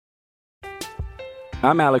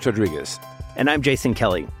I'm Alex Rodriguez. And I'm Jason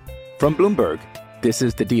Kelly. From Bloomberg, this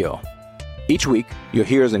is The Deal. Each week, you'll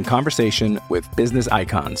hear us in conversation with business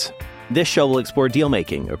icons. This show will explore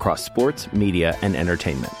deal-making across sports, media, and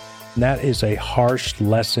entertainment. That is a harsh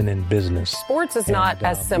lesson in business. Sports is not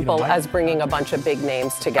as simple as bringing a bunch of big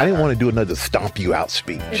names together. I didn't want to do another stomp you out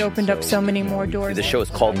speech. It opened up so many more doors. The show is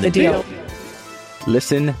called The Deal.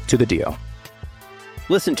 Listen to The Deal.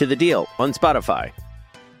 Listen to The Deal on Spotify.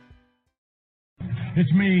 It's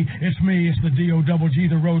me, it's the D-O-double-G,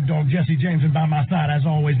 the road dog, Jesse James, and by my side, as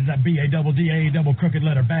always, is that B-A-double-D-A, double crooked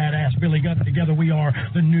letter, badass Billy Gunn. Together we are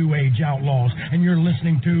the New Age Outlaws, and you're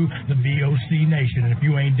listening to the VOC Nation, and if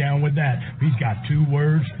you ain't down with that, he's got 2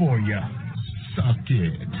 words for you. Suck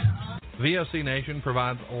it. VOC Nation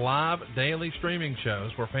provides live daily streaming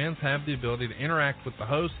shows where fans have the ability to interact with the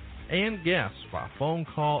hosts and guests by phone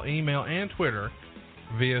call, email, and Twitter.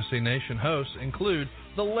 VOC Nation hosts include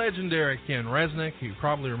the legendary Ken Resnick, who you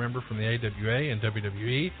probably remember from the AWA and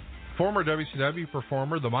WWE, former WCW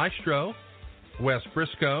performer The Maestro, Wes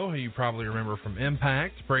Briscoe, who you probably remember from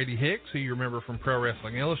Impact, Brady Hicks, who you remember from Pro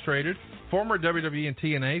Wrestling Illustrated, former WWE and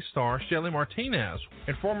TNA star Shelly Martinez,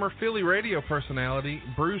 and former Philly radio personality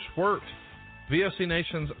Bruce Wirt. VOC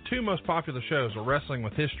Nation's 2 most popular shows are Wrestling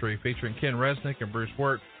with History, featuring Ken Resnick and Bruce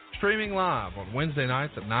Wirt, streaming live on Wednesday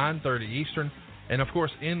nights at 9:30 Eastern, and, of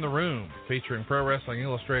course, In the Room, featuring Pro Wrestling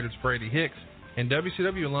Illustrated's Brady Hicks and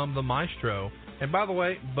WCW alum The Maestro. And, by the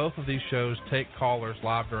way, both of these shows take callers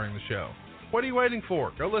live during the show. What are you waiting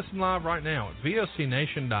for? Go listen live right now at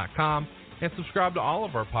VOCNation.com and subscribe to all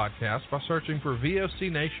of our podcasts by searching for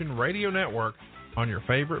VOC Nation Radio Network on your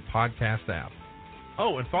favorite podcast app.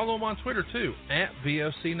 Oh, and follow them on Twitter, too, at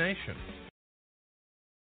VOC Nation.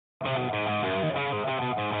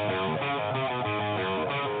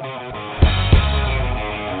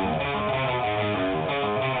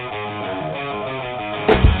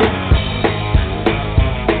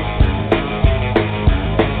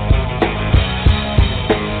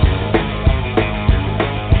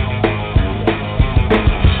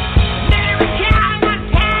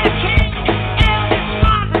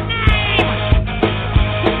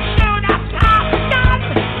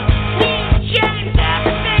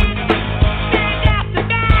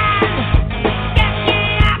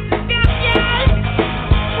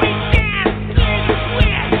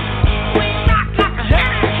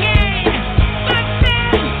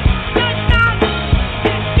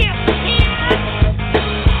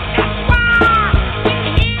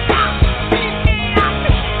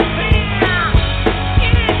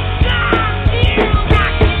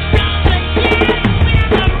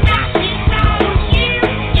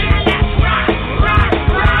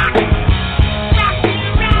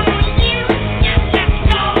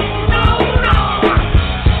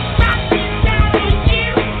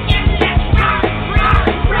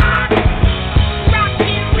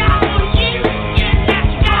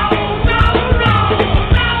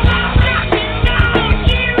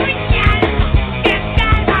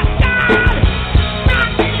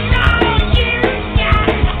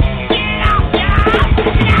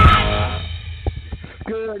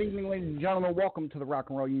 Welcome to the Rock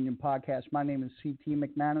and Roll Union Podcast. My name is C.T.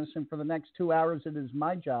 McManus, and for the next 2 hours, it is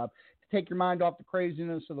my job to take your mind off the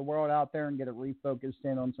craziness of the world out there and get it refocused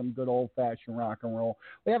in on some good old-fashioned rock and roll.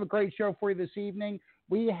 We have a great show for you this evening.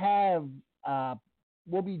 We'll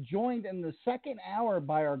be joined in the second hour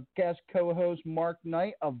by our guest co-host, Mark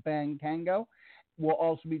Knight of Bang Tango. We'll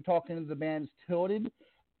also be talking to the bands Tilted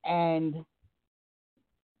and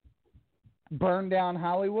Burn Down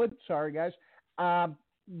Hollywood. Sorry, guys.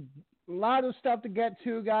 A lot of stuff to get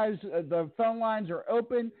to, guys. The phone lines are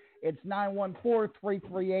open. It's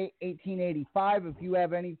 914-338-1885 if you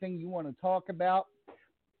have anything you want to talk about.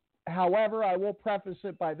 However, I will preface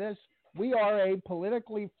it by this. We are a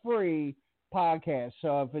politically free podcast,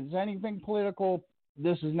 so if it's anything political,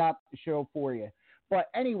 this is not the show for you. But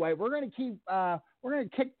anyway, we're going to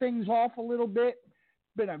kick things off a little bit.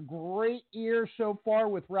 Been a great year so far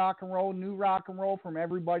with rock and roll, new rock and roll from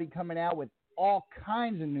everybody coming out with all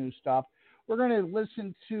kinds of new stuff. We're going to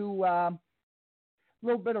listen to a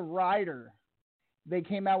little bit of Rider. They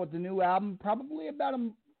came out with the new album probably about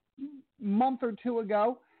a month or 2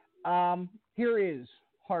 ago. Here is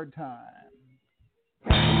Hard Time.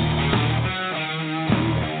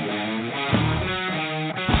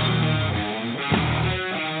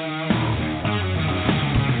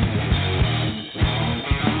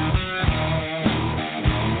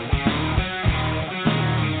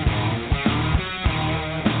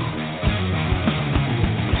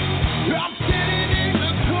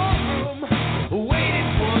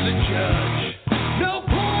 No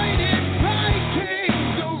point in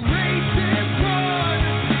fighting the racing blood.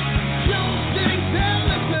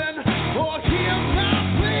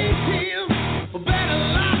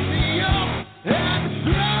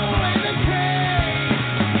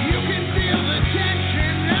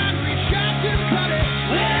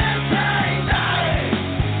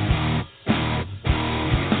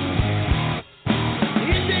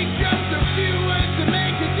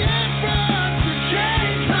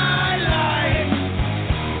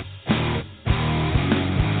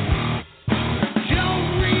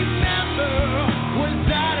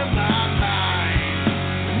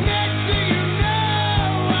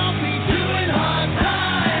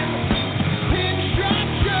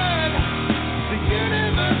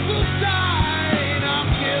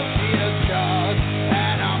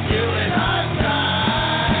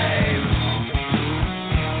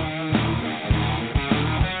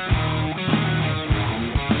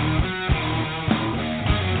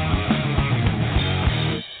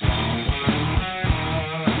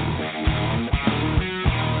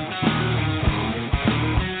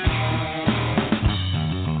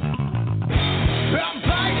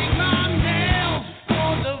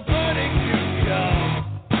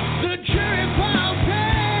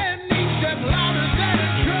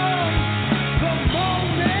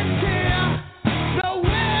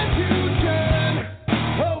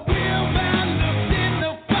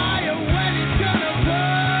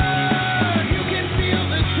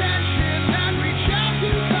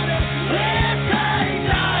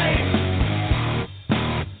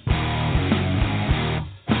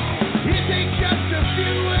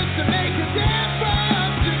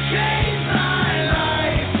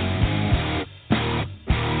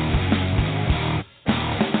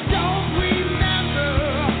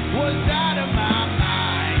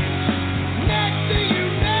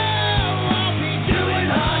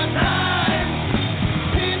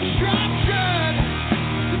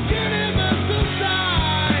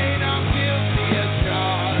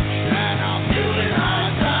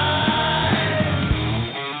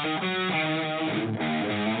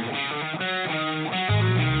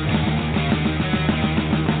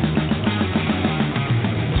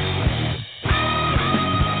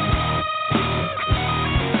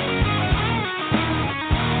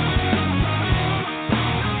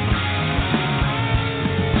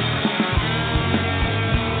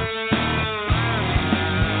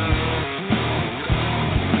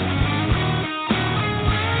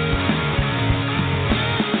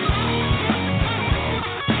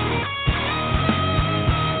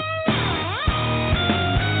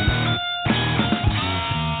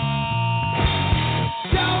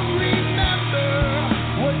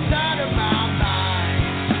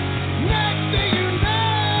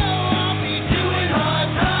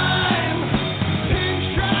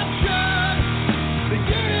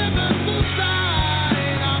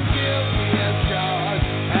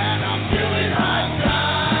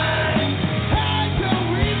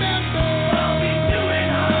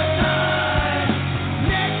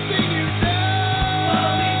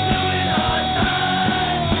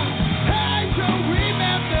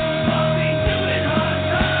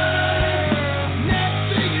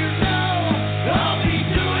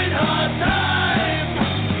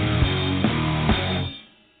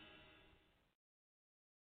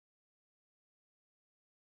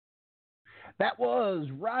 That was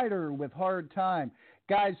Ryder with Hard Time.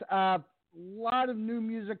 Guys, a lot of new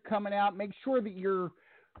music coming out. Make sure that you're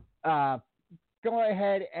go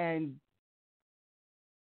ahead and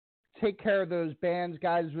take care of those bands,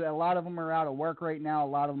 guys. A lot of them are out of work right now. A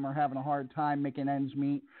lot of them are having a hard time making ends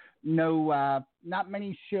meet. No, not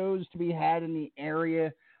many shows to be had in the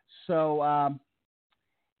area. So,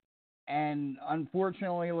 and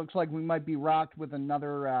unfortunately, it looks like we might be rocked with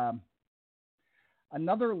another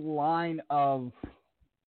line of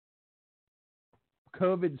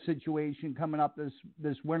COVID situation coming up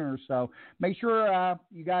this winter. So make sure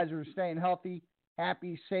you guys are staying healthy,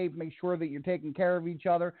 happy, safe. Make sure that you're taking care of each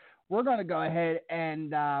other. We're going to go ahead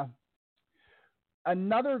and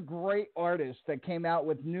another great artist that came out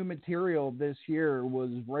with new material this year was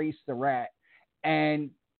Race the Rat. And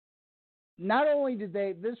not only did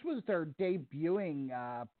this was their debuting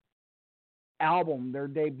album, their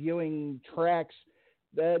debuting tracks.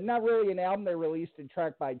 Not really an album, they released it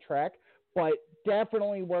track by track, but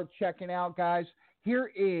definitely worth checking out, guys. Here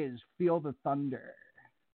is Feel the Thunder.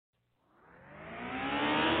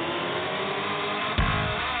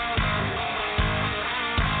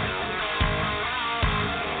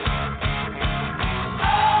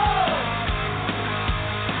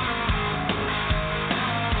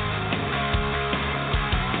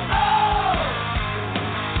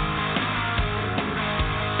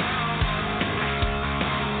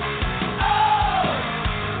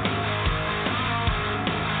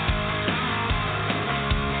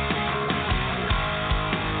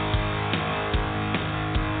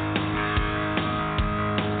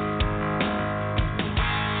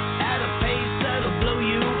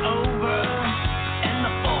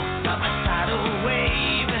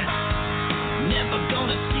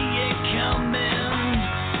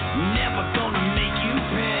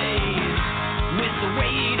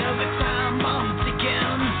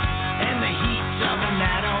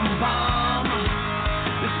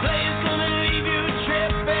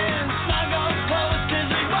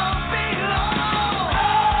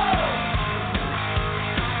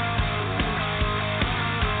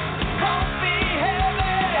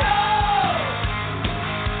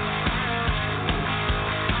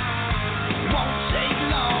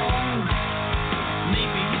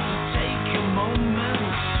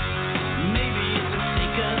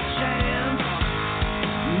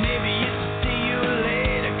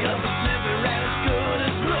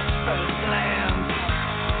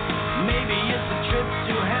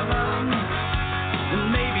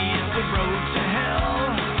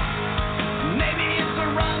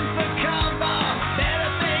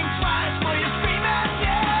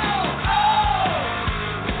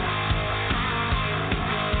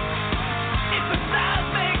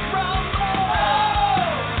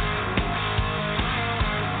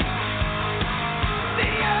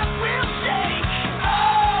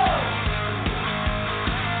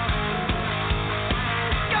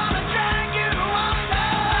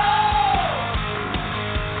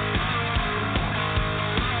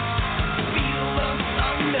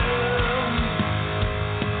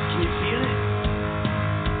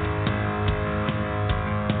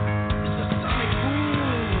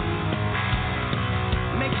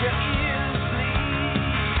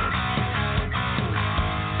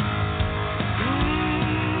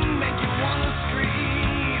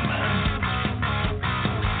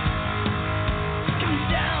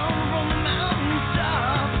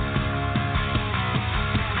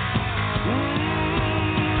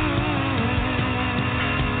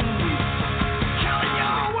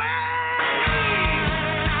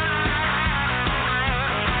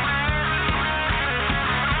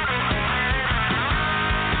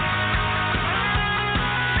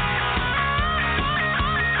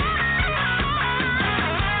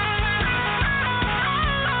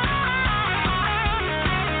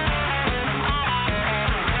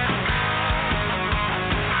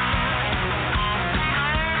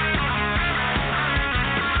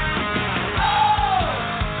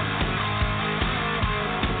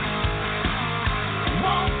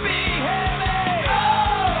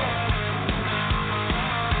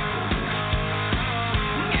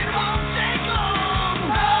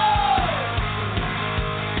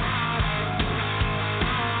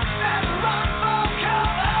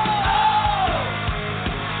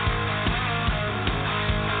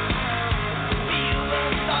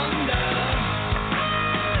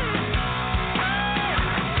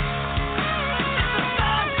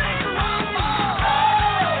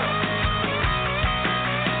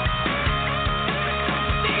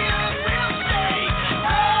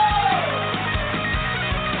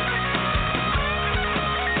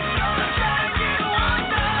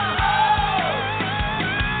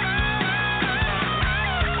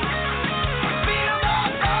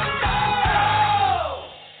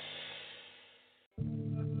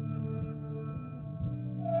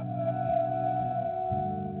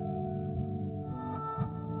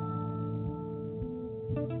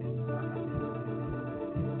 Buddy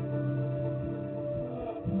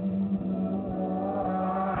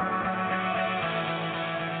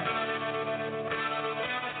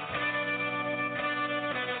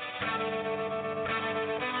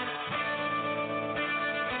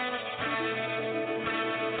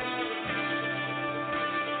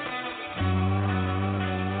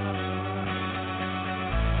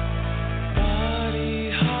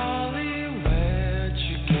Holly, where'd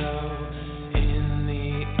you go in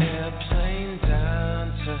the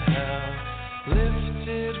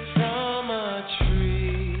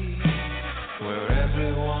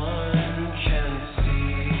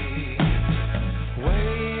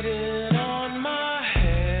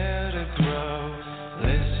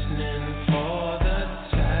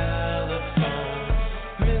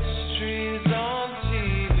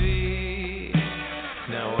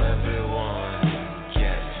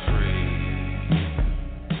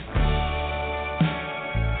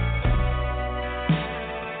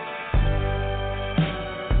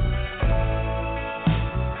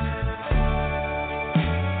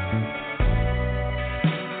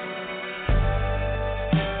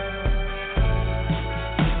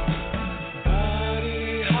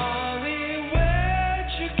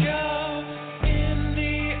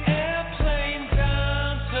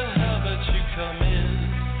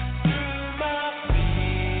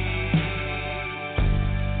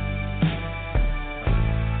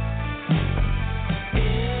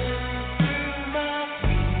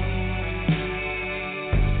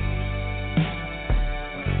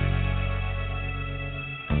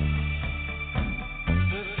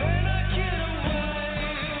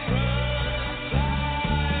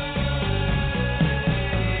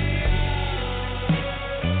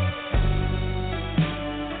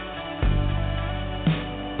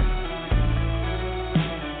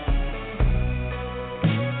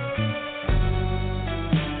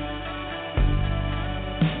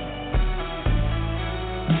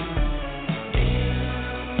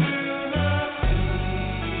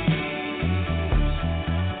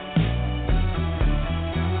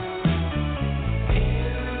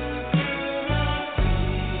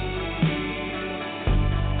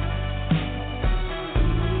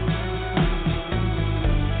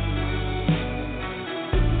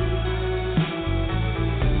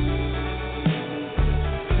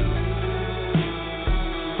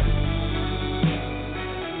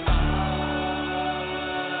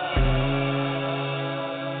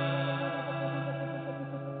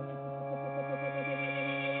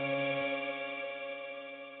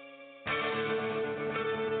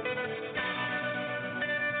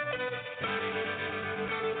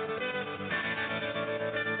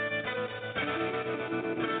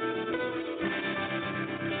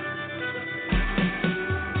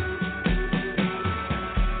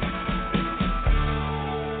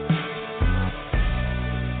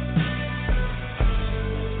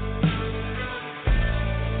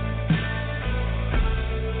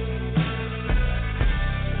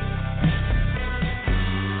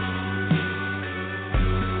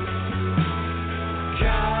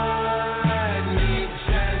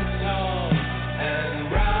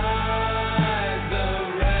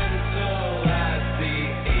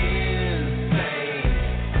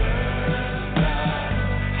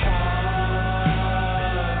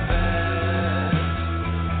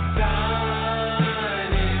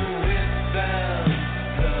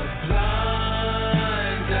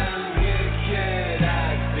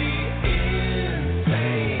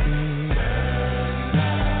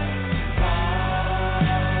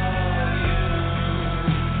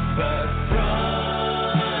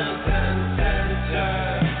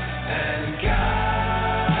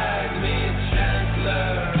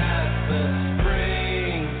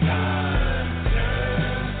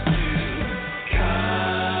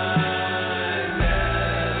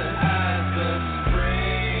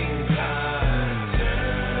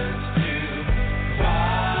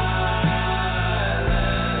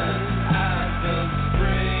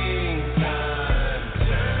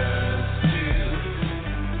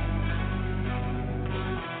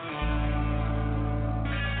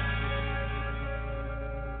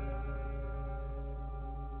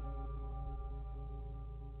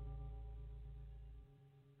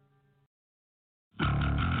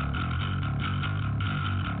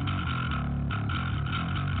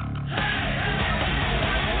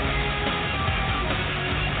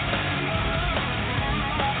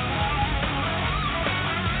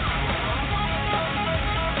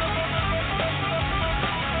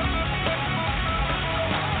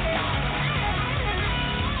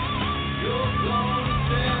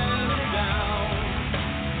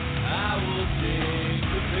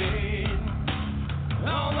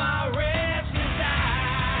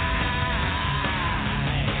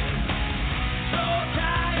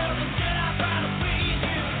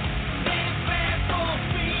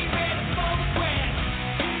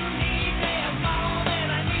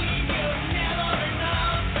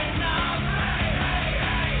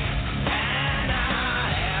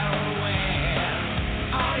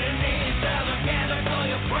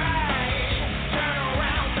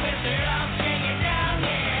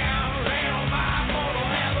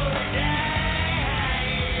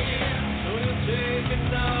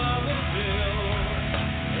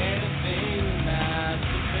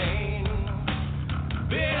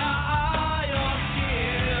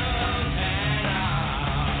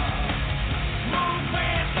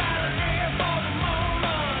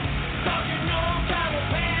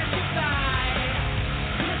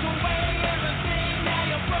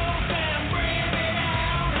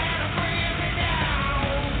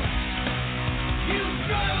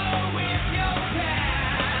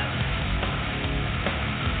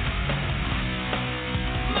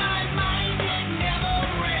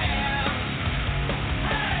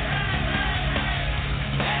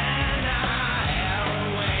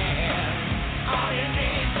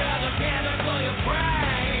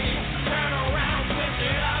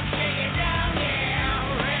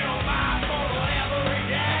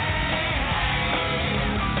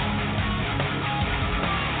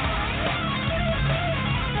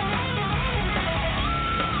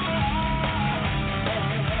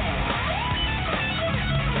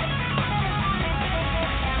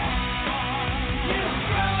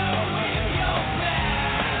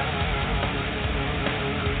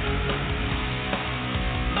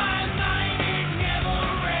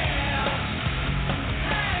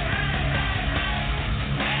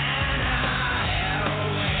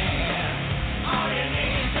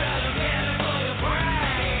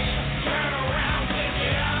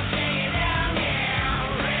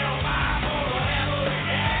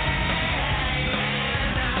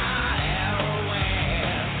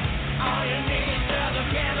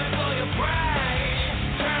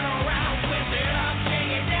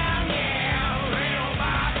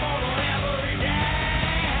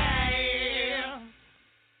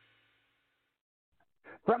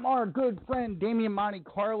From our good friend Damian Monte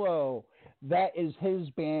Carlo. That is his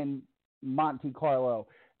band, Monte Carlo.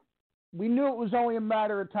 We knew it was only a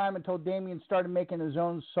matter of time until Damian started making his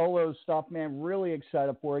own solo stuff, man. Really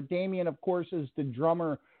excited for it. Damian, of course, is the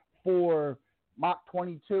drummer for Mach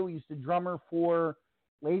 22. He's the drummer for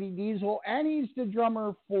Lady Diesel, and he's the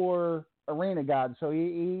drummer for Arena God. So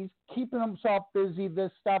he's keeping himself busy.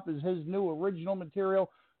 This stuff is his new original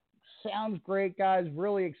material. Sounds great, guys.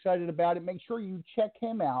 Really excited about it. Make sure you check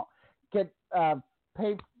him out.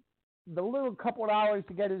 Pay the little couple of dollars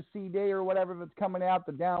to get his CD or whatever that's coming out,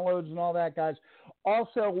 the downloads and all that, guys.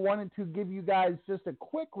 Also wanted to give you guys just a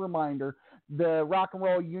quick reminder. The Rock and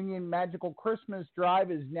Roll Union Magical Christmas Drive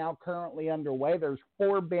is now currently underway. There's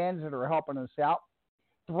 4 bands that are helping us out.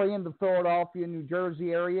 3 in the Philadelphia, New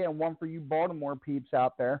Jersey area, and 1 for you Baltimore peeps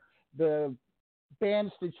out there. The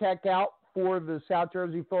bands to check out for the South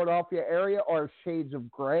Jersey, Philadelphia area are Shades of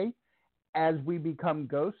Grey, As We Become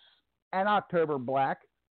Ghosts, and October Black.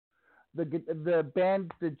 The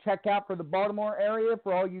band to check out for the Baltimore area,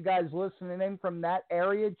 for all you guys listening in from that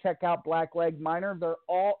area, check out Black Leg Minor. They're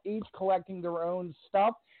all each collecting their own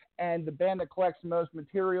stuff, and the band that collects the most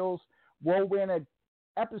materials will win an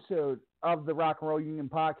episode of the Rock and Roll Union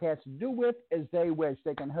podcast to do with as they wish.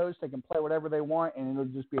 They can host, they can play whatever they want, and it'll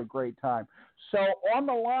just be a great time. So on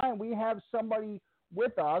the line, we have somebody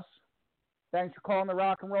with us. Thanks for calling the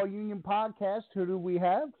Rock and Roll Union podcast. Who do we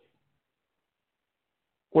have?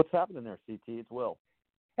 What's happening there, CT? It's Will.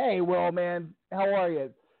 Hey, Will, man. How are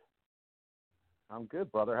you? I'm good,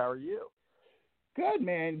 brother. How are you? Good,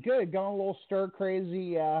 man. Good. Going a little stir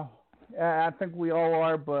crazy. I think we all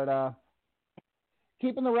are, but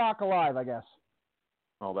keeping the rock alive, I guess.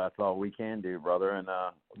 Well, that's all we can do, brother. And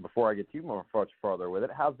before I get too much farther with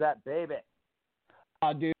it, how's that baby?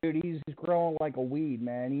 Dude, he's growing like a weed,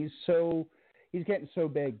 man. He's getting so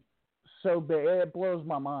big. It blows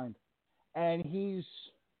my mind. And he's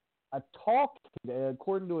a tall kid.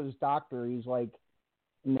 According to his doctor, he's like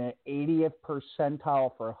in the 80th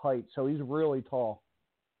percentile for height, so he's really tall.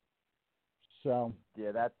 So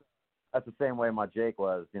yeah, that's the same way my Jake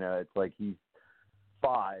was. You know, it's like he's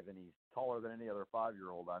 5 and he's taller than any other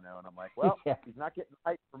 5-year-old I know, and I'm like, well, yeah. He's not getting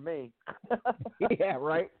height from me. Yeah,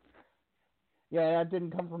 right. Yeah, that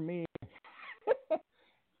didn't come from me.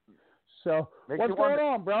 So what's going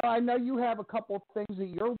on, bro? I know you have a couple of things that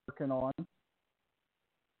you're working on.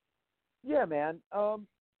 Yeah, man. I'm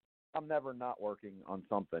never not working on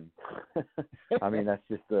something. I mean, that's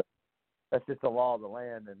just the law of the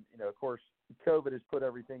land. And you know, of course, COVID has put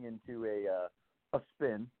everything into a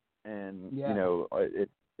spin, and you know,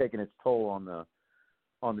 it's taken its toll on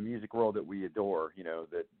the music world that we adore. You know,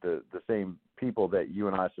 that the same people that you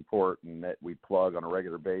and I support and that we plug on a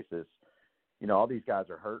regular basis. You know, all these guys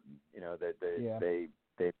are hurting. You know,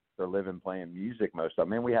 they're living playing music most of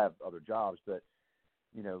them. I mean, we have other jobs, but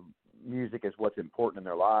you know, music is what's important in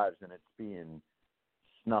their lives, and it's being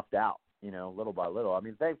snuffed out. You know, little by little. I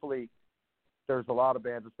mean, thankfully, there's a lot of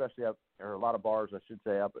bands, or a lot of bars, I should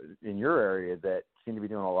say, up in your area that seem to be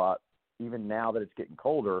doing a lot. Even now that it's getting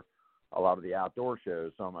colder, a lot of the outdoor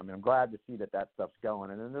shows. So I'm glad to see that stuff's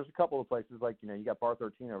going. And then there's a couple of places like, you know, you got Bar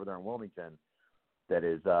 13 over there in Wilmington that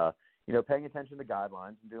is. You know, paying attention to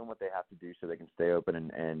guidelines and doing what they have to do so they can stay open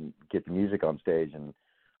and get the music on stage. And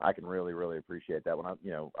I can really, really appreciate that. When I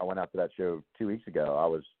went out to that show 2 weeks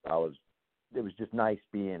ago, it was just nice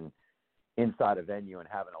being inside a venue and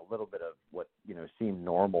having a little bit of what, you know, seemed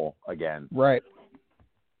normal again. Right.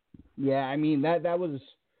 Yeah. I mean, that was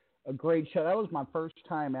a great show. That was my first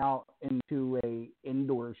time out into a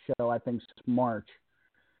indoor show, I think, since March.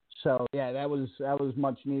 So yeah, that was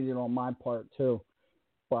much needed on my part too.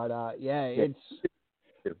 But it's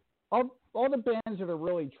all the bands that are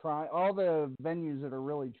really all the venues that are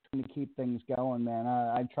really trying to keep things going, man.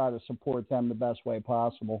 I try to support them the best way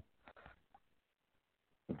possible.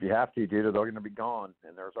 If you have to, dude, they're going to be gone,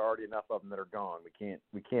 and there's already enough of them that are gone.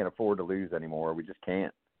 We can't afford to lose anymore. We just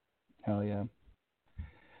can't. Hell yeah.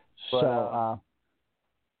 But, so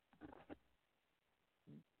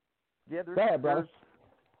yeah, go ahead, brother.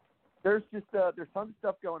 There's just there's tons of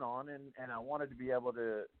stuff going on, and I wanted to be able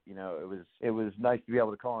to, you know, it was nice to be able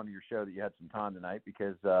to call into your show that you had some time tonight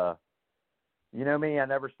because, you know me, I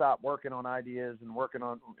never stop working on ideas and working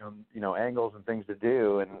on you know, angles and things to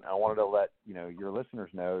do, and I wanted to let, you know, your listeners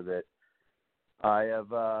know that I have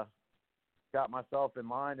got myself in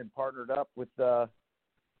mind and partnered up with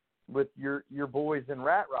your boys in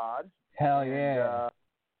Rat Rod. Hell yeah.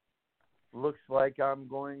 Looks like I'm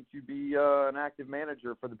going to be an active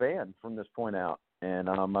manager for the band from this point out, and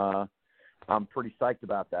I'm pretty psyched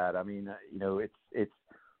about that. I mean, you know, it's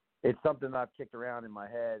it's something that I've kicked around in my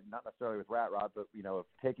head, not necessarily with Rat Rod, but, you know, of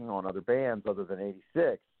taking on other bands other than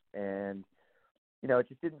 86. And, you know, it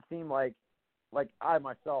just didn't seem like I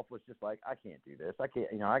myself was just like, I can't do this. I can't,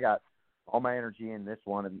 you know, I got all my energy in this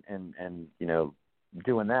one and you know,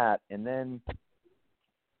 doing that. And then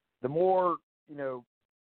the more, you know,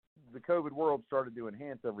 the COVID world started to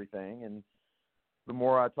enhance everything, and the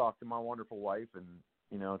more I talked to my wonderful wife and,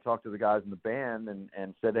 you know, talked to the guys in the band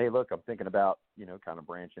and said, hey, look, I'm thinking about, you know, kind of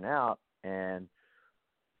branching out. And,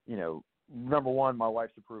 you know, number one, my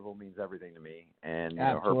wife's approval means everything to me, and, you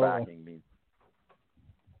know, her backing means.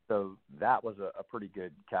 So that was a pretty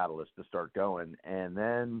good catalyst to start going. And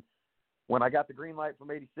then when I got the green light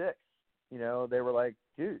from 86, you know, they were like,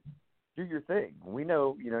 dude, do your thing. We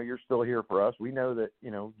know, you know, you're still here for us. We know that,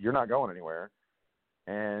 you know, you're not going anywhere.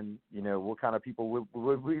 And, you know, what kind of people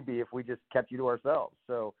would we be if we just kept you to ourselves?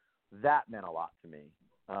 So that meant a lot to me.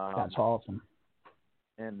 That's awesome.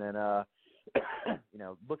 And then, you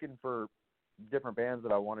know, looking for different bands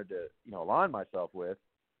that I wanted to, you know, align myself with,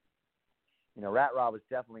 you know, Rat Rod was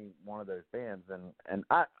definitely one of those bands. And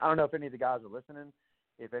I don't know if any of the guys are listening.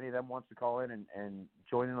 If any of them wants to call in and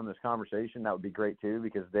join in on this conversation, that would be great too,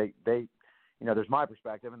 because they, you know, there's my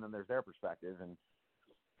perspective and then there's their perspective.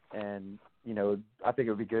 And, you know, I think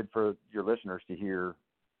it would be good for your listeners to hear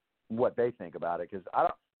what they think about it. Because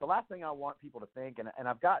the last thing I want people to think, and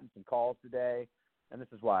I've gotten some calls today, and this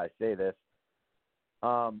is why I say this.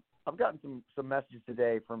 I've gotten some messages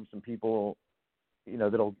today from some people, you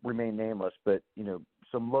know, that'll remain nameless, but, you know,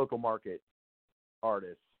 some local market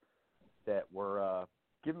artists that were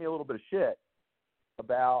giving me a little bit of shit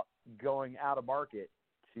about going out of market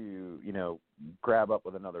to, you know, grab up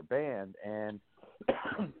with another band. And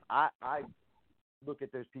I look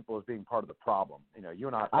at those people as being part of the problem. You know, you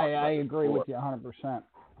and I agree with you 100%.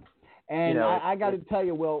 And, you know, I got to tell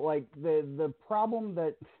you, Will, like the problem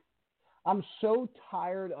that I'm so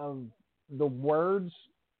tired of the words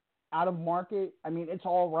out of market. I mean, it's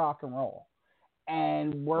all rock and roll,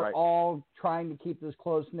 and we're all trying to keep this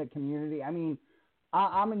close-knit community. I mean,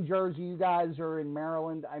 I'm in Jersey. You guys are in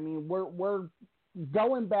Maryland. I mean, we're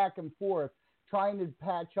going back and forth trying to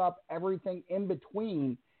patch up everything in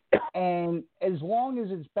between. And as long as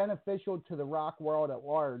it's beneficial to the rock world at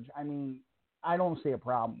large, I mean, I don't see a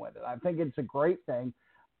problem with it. I think it's a great thing.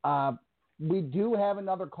 We do have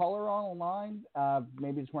another caller on the line.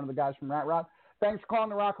 Maybe it's one of the guys from Rat Rod. Thanks for calling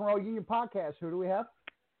the Rock and Roll Union Podcast. Who do we have?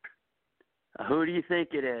 Who do you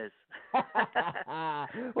think it is?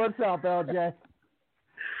 What's up, LJ?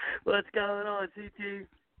 What's going on, CT?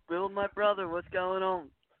 Will, my brother, what's going on?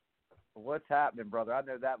 What's happening, brother? I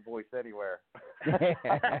know that voice anywhere.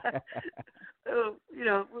 So, you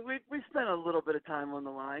know, we spent a little bit of time on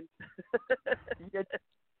the line. A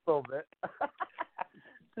little bit.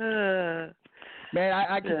 Man,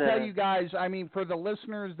 I can tell you guys, I mean, for the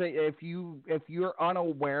listeners, that if you're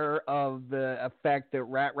unaware of the effect that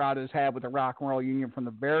Rat Rod has had with the Rock and Roll Union from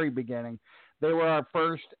the very beginning, they were our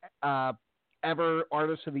first ever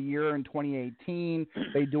Artist of the Year in 2018.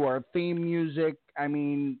 They do our theme music. I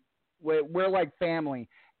mean, we're like family.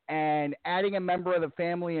 And adding a member of the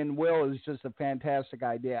family in Will is just a fantastic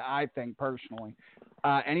idea, I think, personally.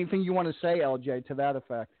 Anything you want to say, LJ, to that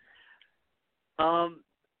effect?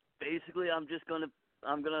 Basically, I'm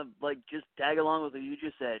gonna like just tag along with what you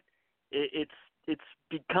just said. It's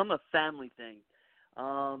become a family thing.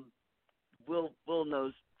 Will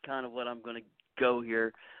knows kind of what I'm gonna go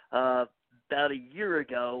here. About a year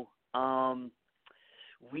ago,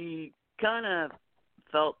 we kind of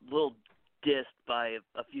felt a little dissed by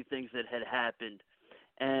a few things that had happened,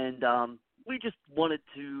 and we just wanted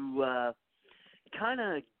to kind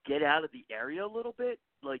of get out of the area a little bit,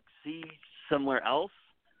 like see somewhere else.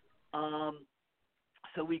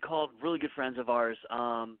 So we called really good friends of ours,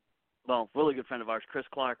 Chris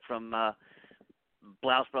Clark from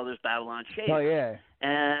Blouse Brothers Babylon Shades. Oh, yeah.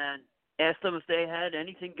 And asked them if they had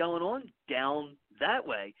anything going on down that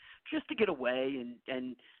way, just to get away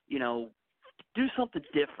and you know, do something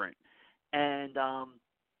different. And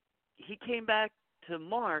he came back to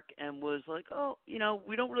Mark and was like, oh, you know,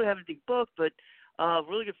 we don't really have anything booked, but a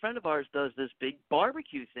really good friend of ours does this big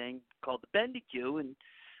barbecue thing called the Bendicue, and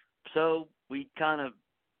so we kind of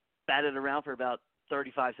batted around for about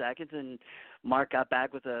 35 seconds, and Mark got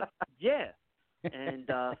back with a yeah. And,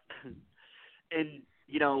 and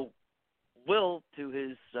you know, Will, to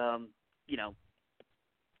his, you know,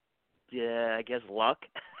 yeah, I guess luck,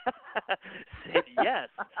 said yes.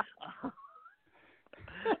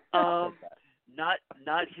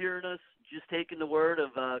 Not hearing us, just taking the word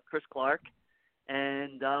of Chris Clark,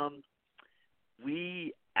 and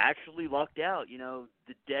we actually lucked out. You know,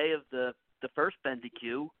 the day of the first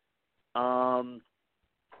Bendicue,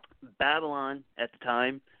 Babylon at the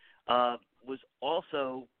time was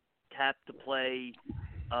also tapped to play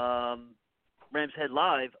Rams Head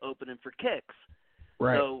Live opening for Kicks.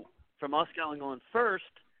 Right. So from us going on first,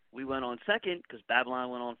 we went on second because Babylon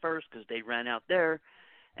went on first because they ran out there.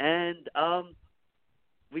 And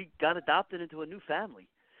we got adopted into a new family,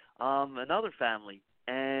 another family.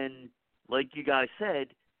 And like you guys said,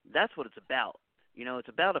 that's what it's about. You know, it's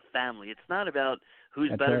about a family. It's not about who's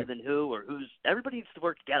That's better right. than who or who's – everybody needs to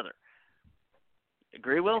work together.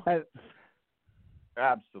 Agree, Will?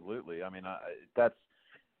 Absolutely. I mean, that's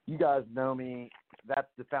 – you guys know me. That's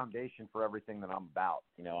the foundation for everything that I'm about.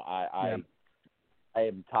 You know, I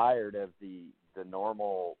am tired of the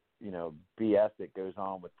normal, you know, BS that goes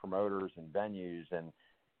on with promoters and venues and,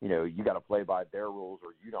 you know, you got to play by their rules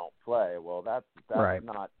or you don't play. Well, that's Right.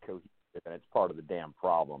 not cohesive, and it's part of the damn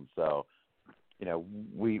problem. So, you know,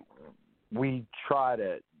 we try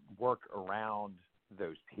to work around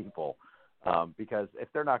those people because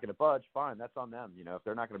if they're not going to budge, fine, that's on them. You know, if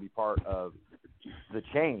they're not going to be part of the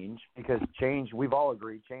change, because change, we've all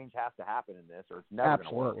agreed, change has to happen in this, or it's never going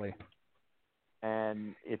to work. Absolutely.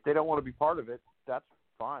 And if they don't want to be part of it, that's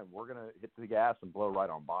fine. We're going to hit the gas and blow right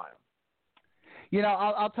on by them. You know,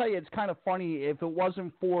 I'll tell you, it's kind of funny. If it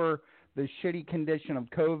wasn't for the shitty condition of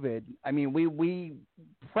COVID, I mean, we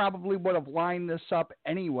probably would have lined this up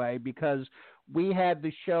anyway because we had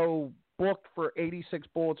the show booked for 86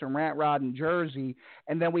 Bullets and Rat Rod in Jersey,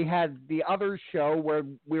 and then we had the other show where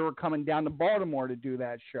we were coming down to Baltimore to do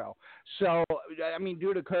that show. So, I mean,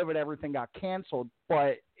 due to COVID, everything got canceled,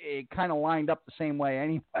 but it kind of lined up the same way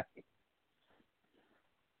anyway.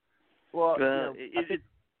 Well,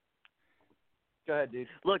 Go ahead, dude.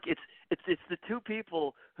 Look, it's the two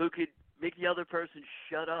people who could make the other person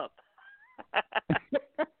shut up.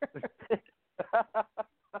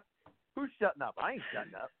 Who's shutting up? I ain't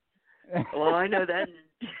shutting up. Well, I know that.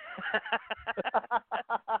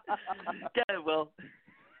 Okay, well.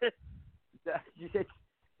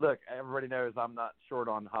 Look, everybody knows I'm not short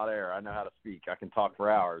on hot air. I know how to speak. I can talk for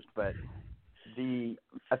hours. But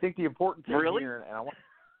I think the important thing here, and I want,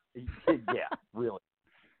 yeah, really.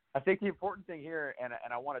 I think the important thing here, and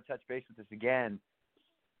I want to touch base with this again,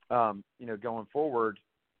 you know, going forward,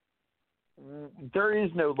 there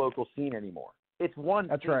is no local scene anymore. It's one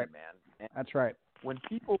That's scene, right. man. And That's right. when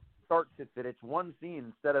people start that it's one scene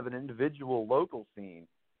instead of an individual local scene,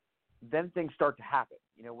 then things start to happen.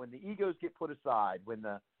 You know, when the egos get put aside, when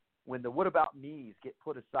the what about me's get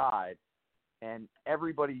put aside, and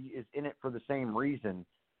everybody is in it for the same reason,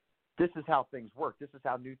 this is how things work. This is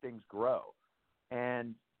how new things grow.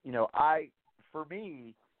 And you know, for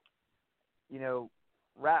me, you know,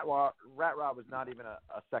 Rat Rod was not even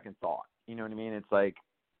a second thought. You know what I mean? It's like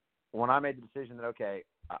when I made the decision that, okay,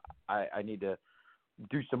 I need to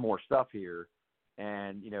do some more stuff here.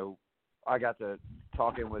 And, you know, I got to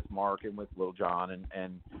talking with Mark and with Lil Jon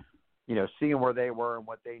and you know, seeing where they were and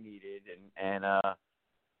what they needed. And I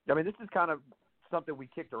mean, this is kind of something we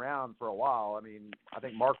kicked around for a while. I mean, I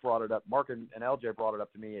think Mark brought it up. Mark and LJ brought it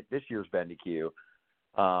up to me at this year's BendyQ.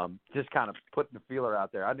 Just kind of putting the feeler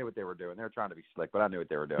out there. I knew what they were doing. They were trying to be slick, but I knew what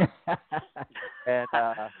they were doing. And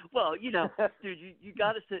well, you know, dude, you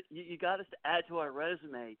got us to add to our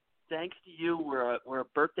resume. Thanks to you, we're a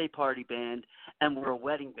birthday party band and we're a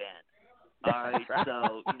wedding band. All right,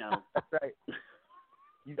 so you know. That's right.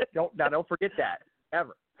 You don't forget that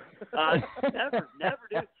ever. Never,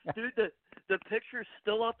 dude. The picture's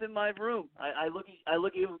still up in my room. I look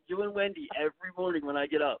at you and Wendy every morning when I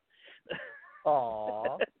get up.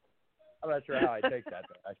 Aw, I'm not sure how I take that,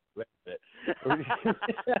 though.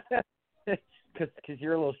 Because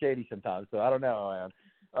you're a little shady sometimes, so I don't know how I am.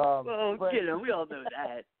 Well, you know, we all know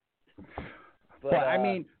that. But I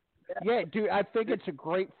mean, yeah, dude, I think it's a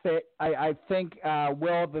great fit. I think,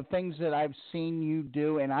 Will, the things that I've seen you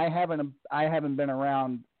do, and I haven't been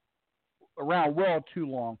around Will too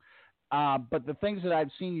long. But the things that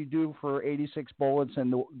I've seen you do for 86 Bullets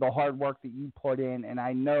and the hard work that you put in, and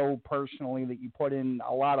I know personally that you put in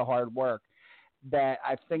a lot of hard work, that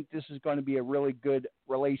I think this is going to be a really good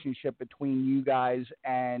relationship between you guys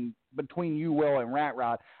and between you, Will, and Rat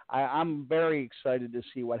Rod. I'm very excited to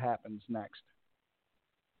see what happens next.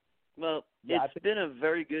 Well, it's been a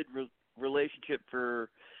very good relationship for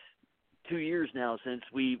 2 years now since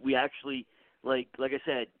we actually, like I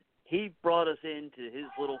said, he brought us into his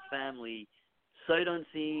little family, sight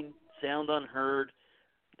unseen, sound unheard,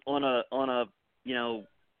 on a you know,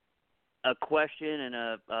 a question and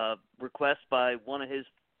a request by one of his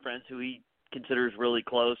friends who he considers really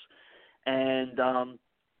close, and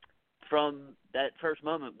from that first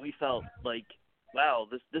moment we felt like, wow,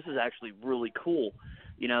 this is actually really cool.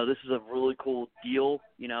 this is a really cool deal.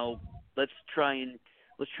 Let's try and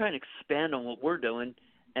expand on what we're doing,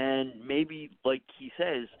 and maybe, like he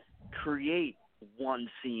says, create one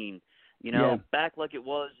scene. Back like it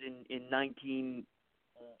was in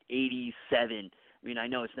 1987. I mean, I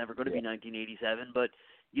know it's never going to be 1987, but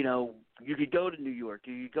you could go to New York,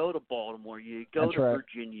 you could go to Baltimore, you could go to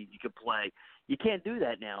Virginia, you could play. You can't do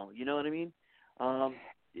that now. You know what I mean? And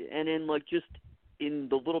then just in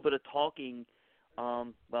the little bit of talking,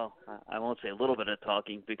 well, I won't say a little bit of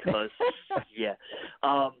talking because,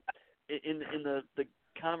 in the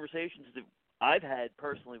conversations that I've had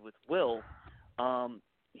personally with Will,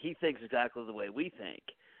 he thinks exactly the way we think.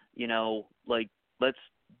 Let's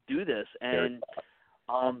do this, and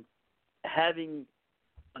having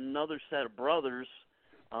another set of brothers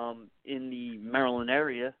in the Maryland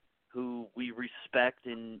area who we respect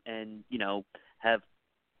and have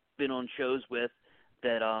been on shows with,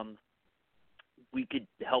 that we could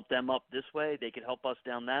help them up this way, they could help us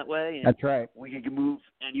down that way, and that's right. We could move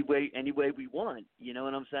any way we want. You know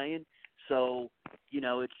what I'm saying? So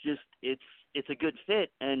it's a good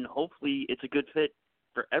fit, and hopefully it's a good fit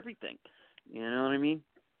for everything. You know what I mean?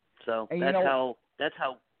 So and that's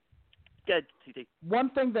how. Good, CT.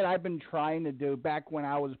 One thing that I've been trying to do back when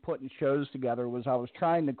I was putting shows together was I was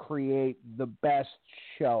trying to create the best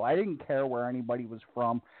show. I didn't care where anybody was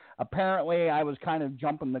from. Apparently, I was kind of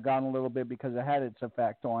jumping the gun a little bit because it had its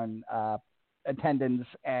effect on attendance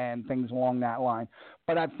and things along that line.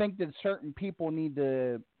 But I think that certain people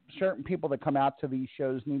that come out to these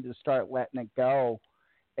shows need to start letting it go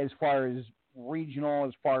as far as regional,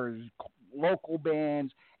 as far as local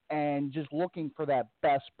bands, and just looking for that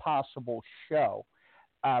best possible show.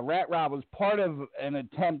 Rat Rod was part of an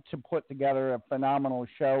attempt to put together a phenomenal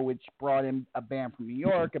show, which brought in a band from New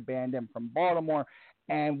York, a band in from Baltimore.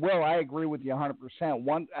 And, Will, I agree with you 100%.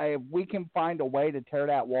 If we can find a way to tear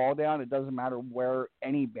that wall down, it doesn't matter where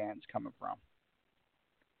any band's coming from.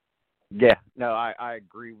 Yeah, no, I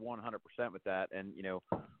agree 100% with that. And,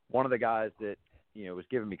 one of the guys that, was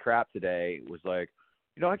giving me crap today was like,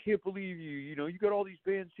 I can't believe you. You got all these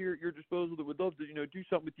bands here at your disposal that would love to, do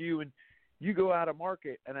something with you, and you go out of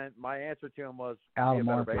market. And then my answer to him was, be a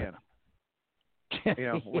better band.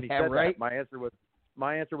 When he said that, my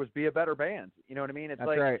answer was be a better band. You know what I mean? It's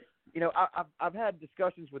That's right. I've had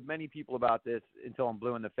discussions with many people about this until I'm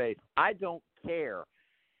blue in the face. I don't care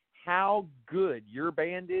how good your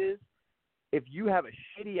band is. If you have a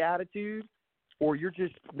shitty attitude or you're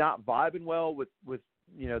just not vibing well with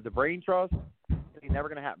the brain trust, it's never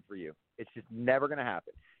going to happen for you. It's just never going to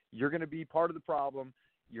happen. You're going to be part of the problem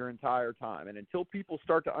your entire time. And until people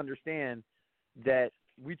start to understand that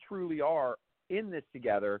we truly are in this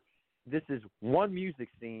together, this is one music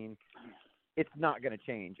scene, it's not going to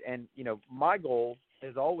change. And, my goal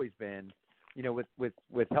has always been, with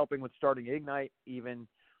helping with starting Ignite even,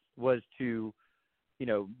 was to,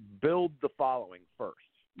 build the following first.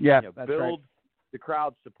 Yeah, build the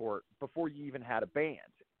crowd support before you even had a band.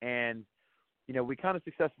 And, we kind of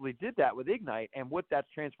successfully did that with Ignite, and what that's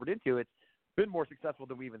transferred into, it's been more successful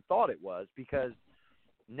than we even thought it was, because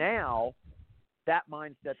now that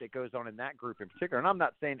mindset that goes on in that group in particular, and I'm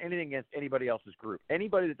not saying anything against anybody else's group.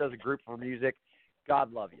 Anybody that does a group for music,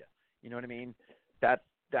 God love you. You know what I mean? That's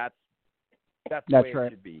the way it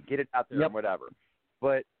should be. Get it out there and whatever.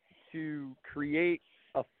 But to create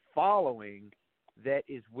a following that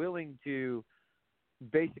is willing to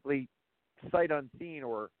basically sight unseen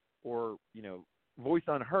or voice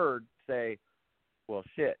unheard say, well,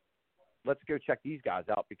 shit, let's go check these guys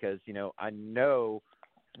out because, I know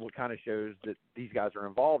what kind of shows that these guys are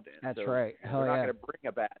involved in. That's so right. They're not going to bring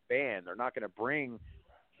a bad band. They're not going to bring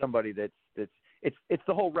somebody that's it's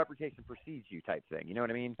the whole reputation precedes you type thing. You know what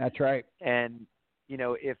I mean? That's right. And,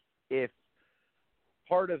 if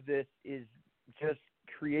part of this is just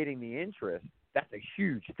creating the interest, that's a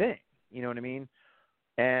huge thing. You know what I mean?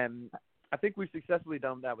 And I think we've successfully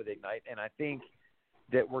done that with Ignite, and I think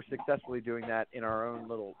that we're successfully doing that in our own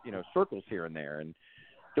little, circles here and there. And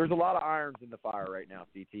there's a lot of irons in the fire right now,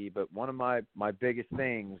 CT, but one of my biggest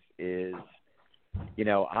things is,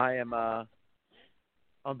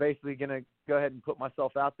 I'm basically going to go ahead and put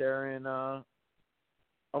myself out there, and I'm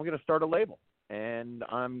going to start a label, and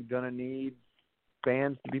I'm going to need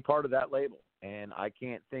bands to be part of that label. And I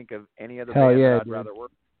can't think of any other band that I'd rather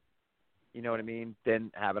work with, you know what I mean,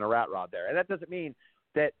 than having a Rat Rod there. And that doesn't mean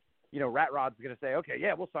that, Rat Rod's going to say, okay,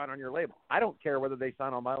 yeah, we'll sign on your label. I don't care whether they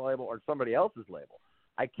sign on my label or somebody else's label.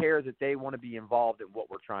 I care that they want to be involved in what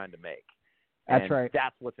we're trying to make. That's right.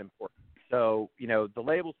 That's what's important. So, the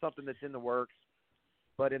label's something that's in the works,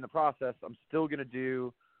 but in the process, I'm still going to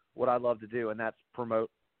do what I love to do, and that's promote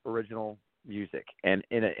original music and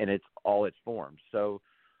in its all its forms. So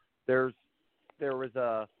there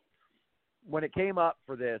was when it came up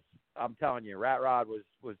for this, I'm telling you, Rat Rod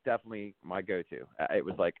was definitely my go-to. It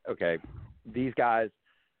was like, okay, these guys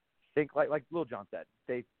think like Lil Jon said,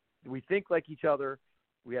 we think like each other.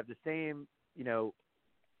 We have the same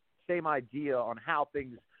idea on how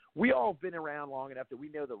things. We all been around long enough that we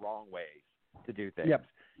know the wrong ways to do things.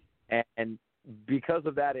 Yep. And because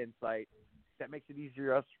of that insight, that makes it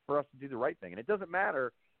easier for us to do the right thing. And it doesn't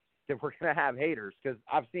matter that we're going to have haters, because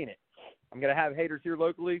I've seen it. I'm going to have haters here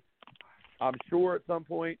locally. I'm sure at some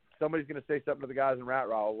point somebody's going to say something to the guys in Rat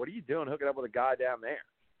Rod. What are you doing hooking up with a guy down there?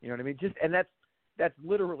 You know what I mean? And that's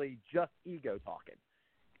literally just ego talking.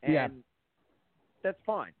 And that's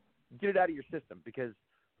fine. Get it out of your system, because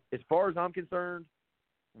as far as I'm concerned,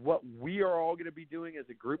 what we are all going to be doing as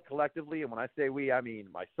a group collectively, and when I say we, I mean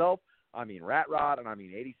myself, I mean Rat Rod, and I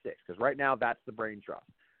mean 86, because right now that's the brain trust.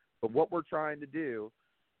 But what we're trying to do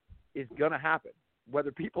is going to happen.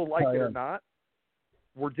 Whether people like it or not,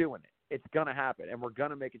 we're doing it. It's going to happen, and we're going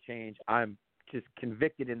to make a change. I'm just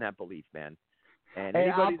convicted in that belief, man. And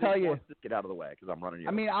anybody that wants to get out of the way, because I'm running you.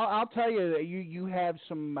 I mean, I'll tell you that you have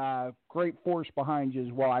some great force behind you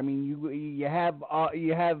as well. I mean, you have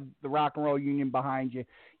the Rock and Roll Union behind you.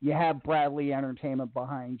 You have Bradley Entertainment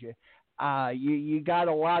behind you. You got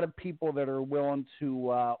a lot of people that are willing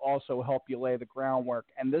to also help you lay the groundwork.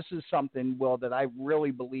 And this is something, Will, that I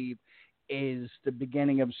really believe is the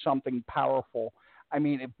beginning of something powerful. I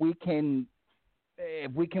mean, if we can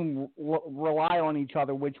rely on each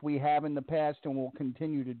other, which we have in the past and will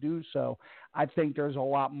continue to do so, I think there's a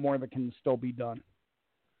lot more that can still be done.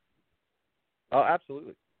 Oh,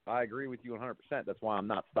 absolutely. I agree with you 100%. That's why I'm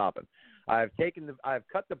not stopping. I've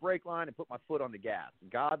cut the brake line and put my foot on the gas.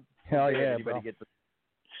 God, hell yeah, anybody bro. gets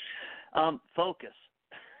focus.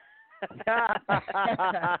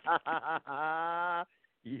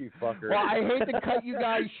 You fucker. Well, I hate to cut you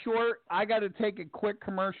guys short. I got to take a quick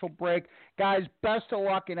commercial break. Guys, best of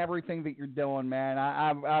luck in everything that you're doing, man.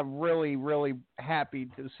 I'm really, really happy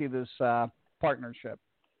to see this partnership.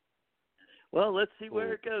 Well, let's see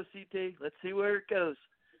where it goes, CT. Let's see where it goes.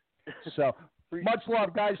 So, much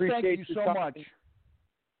love, guys. Thank you so much.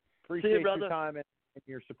 Appreciate your time and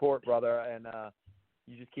your support, brother. And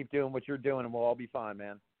you just keep doing what you're doing, and we'll all be fine,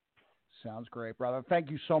 man. Sounds great, brother.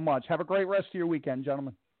 Thank you so much. Have a great rest of your weekend,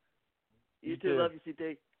 gentlemen. You too. Love you,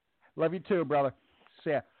 CT. Love you too, brother.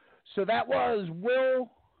 See ya. So that was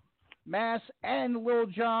Will Mass and Lil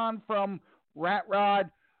Jon from Rat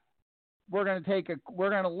Rod. We're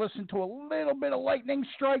gonna listen to a little bit of lightning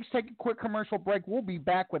strikes, take a quick commercial break. We'll be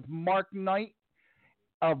back with Mark Knight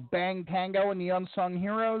of Bang Tango and the Unsung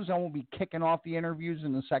Heroes, and we'll be kicking off the interviews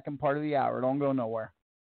in the second part of the hour. Don't go nowhere.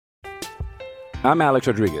 I'm Alex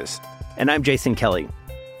Rodriguez. And I'm Jason Kelly.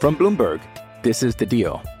 From Bloomberg, this is The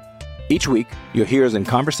Deal. Each week, you'll hear us in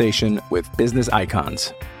conversation with business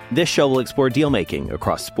icons. This show will explore deal-making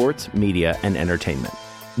across sports, media, and entertainment.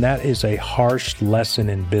 That is a harsh lesson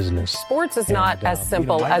in business. Sports is not as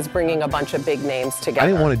simple as bringing a bunch of big names together. I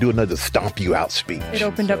didn't want to do another stomp you out speech. It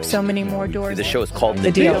opened up so many more doors. The show is called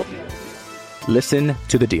The Deal. Listen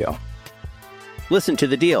to The Deal. Listen to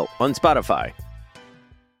The Deal on Spotify.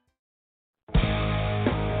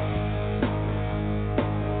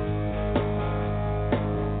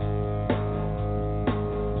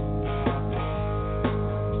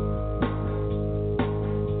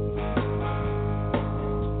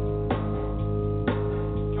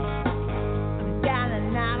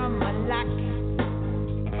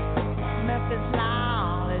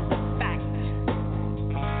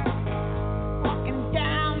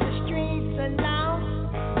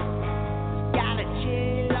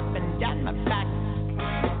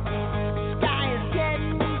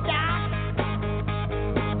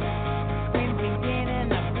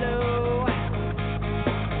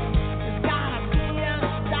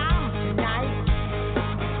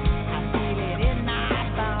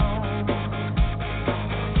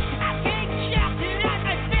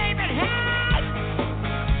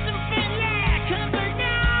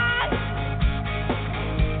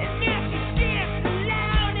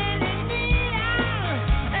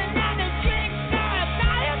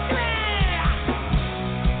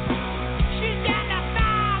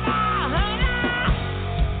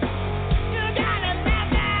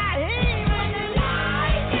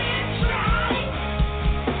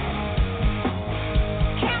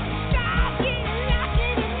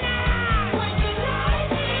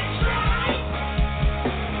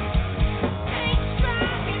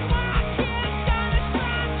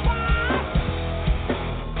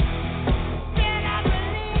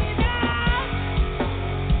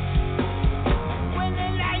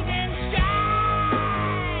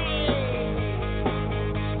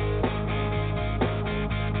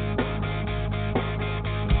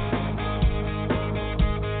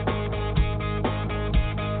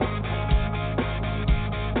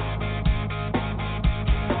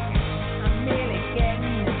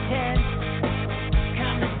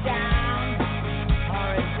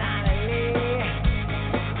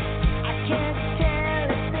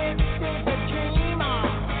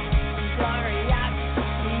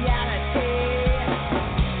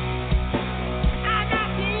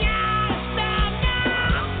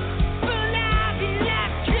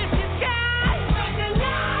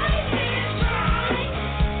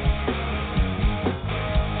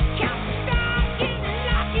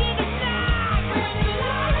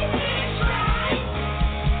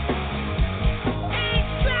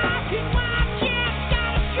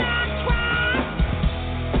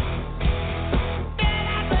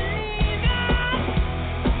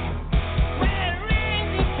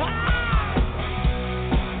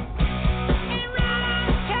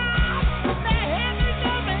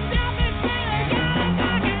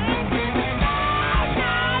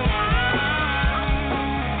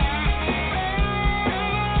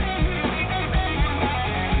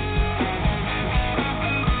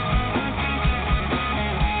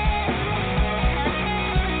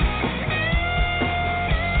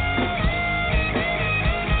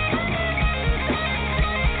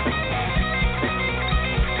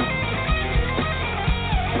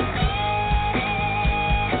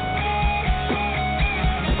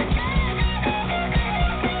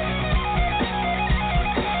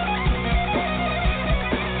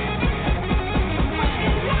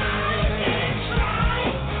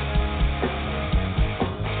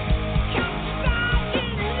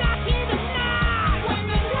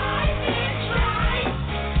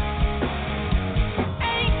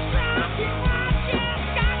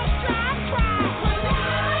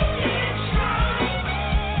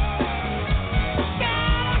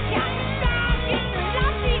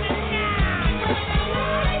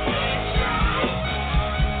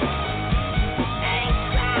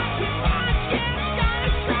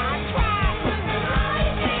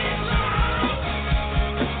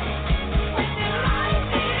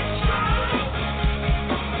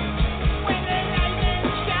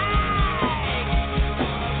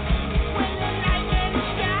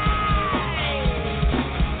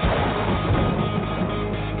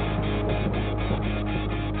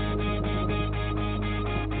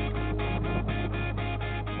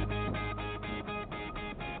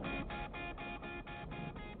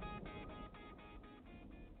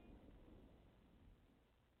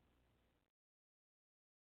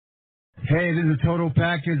 Hey, this is Total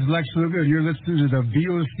Package Lex Luger. You're listening to the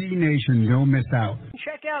VOC Nation. Don't miss out.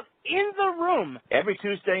 Check out In the Room every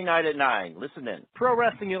Tuesday night at 9. Listen in. Pro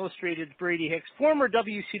Wrestling Illustrated's Brady Hicks, former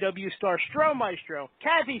WCW star Stro Maestro,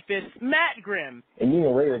 Kathy Fitz, Matt Grimm. And you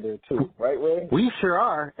and Ray are there too, right, Ray? We sure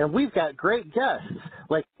are, and we've got great guests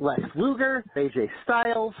like Lex Luger, AJ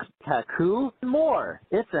Styles, Taku, and more.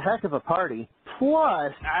 It's a heck of a party.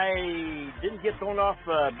 Plus, I didn't get thrown off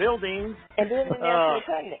buildings. And didn't get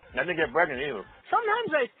pregnant. I didn't get pregnant either.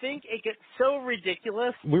 Sometimes I think it gets so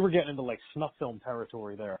ridiculous. We were getting into like snuff film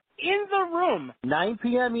territory there. In the Room. 9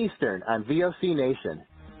 p.m. Eastern on VOC Nation.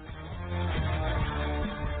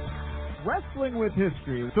 Wrestling with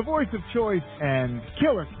History, the voice of choice, and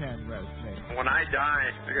Killer Ken Resnick. When I die,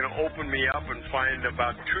 they're going to open me up and find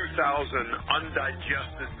about 2,000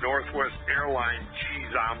 undigested Northwest Airline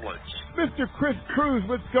cheese omelets. Mr. Chris Cruz,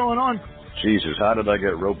 what's going on? Jesus, how did I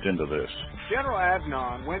get roped into this? General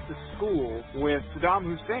Adnan went to school with Saddam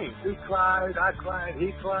Hussein. He cried, I cried,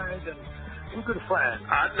 he cried, and we're good friends.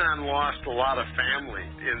 Adnan lost a lot of family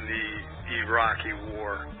in the Iraqi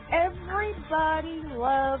war. Everybody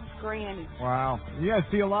loves Granny. Wow. Yeah,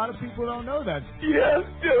 see, a lot of people don't know that. Yes,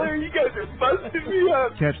 Diller, you guys are busting me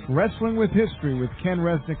up. Catch Wrestling with History with Ken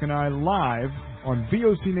Resnick and I live on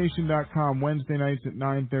VOCNation.com Wednesday nights at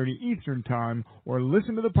 9:30 Eastern Time, or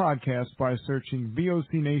listen to the podcast by searching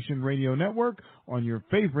VOC Nation Radio Network on your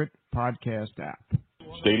favorite podcast app.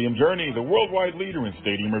 Stadium Journey, the worldwide leader in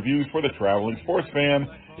stadium reviews for the traveling sports fan,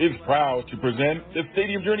 is proud to present the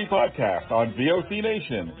Stadium Journey podcast on VOC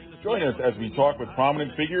Nation. Join us as we talk with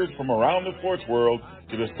prominent figures from around the sports world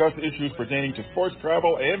to discuss issues pertaining to sports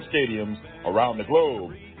travel and stadiums around the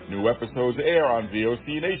globe. New episodes air on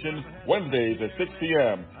VOC Nation Wednesdays at 6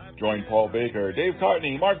 p.m. Join Paul Baker, Dave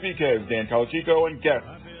Cotney, Mark Viquez, Dan Calachico, and guests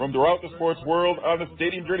from throughout the sports world on the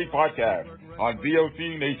Stadium Journey podcast on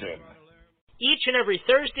VOC Nation. Each and every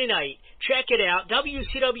Thursday night, check it out.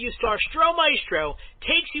 WCW star Stro Maestro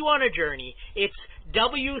takes you on a journey. It's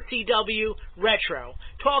WCW Retro.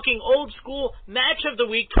 Talking old school match of the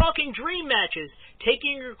week, talking dream matches,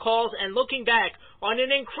 taking your calls and looking back on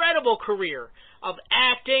an incredible career of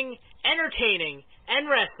acting, entertaining, and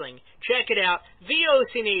wrestling. Check it out,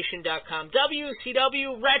 VOCNation.com,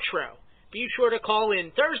 WCW Retro. Be sure to call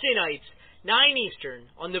in Thursday nights, 9 Eastern,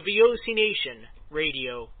 on the VOC Nation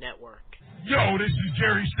Radio Network. Yo, this is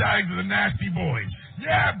Jerry Stein of the Nasty Boys.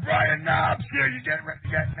 Yeah, Brian Knobs here. You getting ready to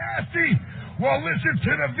get nasty? Well, listen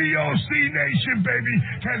to the VOC Nation, baby,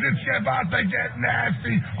 because it's about to get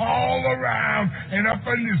nasty all around and up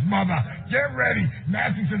in this mother. Get ready.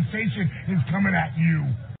 Nasty Sensation is coming at you.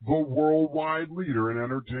 The worldwide leader in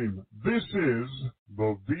entertainment. This is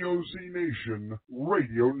the VOC Nation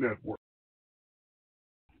Radio Network.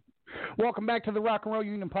 Welcome back to the Rock and Roll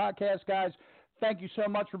Union Podcast, guys. Thank you so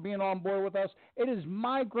much for being on board with us. It is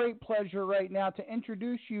my great pleasure right now to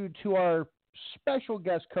introduce you to our special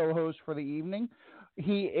guest co-host for the evening.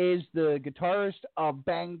 He is the guitarist of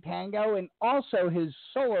Bang Tango and also his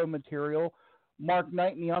solo material, Mark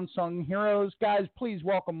Knight and the Unsung Heroes. Guys, please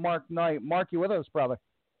welcome Mark Knight. Mark, you with us, brother?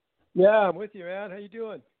 Yeah, I'm with you, man. How you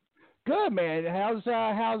doing? Good, man.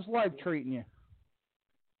 How's life treating you?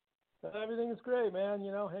 Everything is great, man.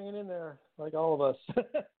 You know, hanging in there like all of us.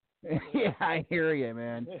 Yeah, I hear you,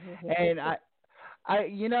 man. And I,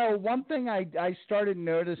 you know, one thing I started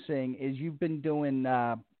noticing is you've been doing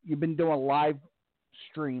live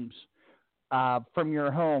streams from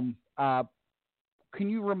your home. Can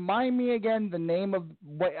you remind me again the name of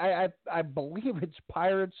what I believe it's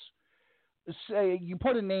Pirates? Say you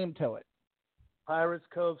put a name to it. Pirates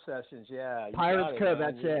Cove Sessions, yeah. Pirates Cove,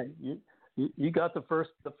 that's it. You got the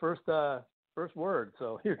first word,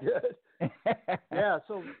 so you're good. Yeah,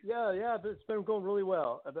 so yeah, it's been going really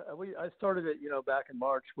well. I started it, back in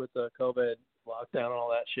March with the COVID lockdown and all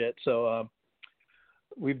that shit. So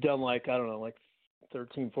we've done like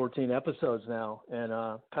 13, 14 episodes now, and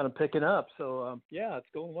kind of picking up. So yeah, it's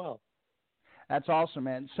going well. That's awesome,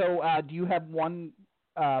 man. So do you have one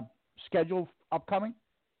schedule upcoming?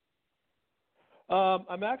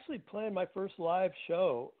 I'm actually playing my first live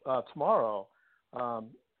show tomorrow.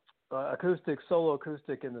 Solo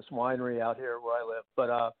acoustic in this winery out here where I live. But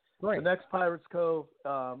the next Pirates Cove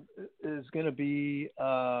is going to be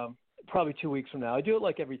probably 2 weeks from now. I do it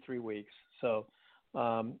like every 3 weeks. So,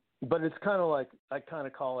 but it's kind of like I kind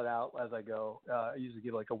of call it out as I go. I usually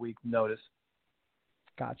give like a week notice.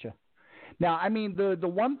 Gotcha. Now, I mean, the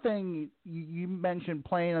one thing you mentioned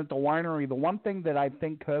playing at the winery, the one thing that I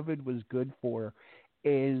think COVID was good for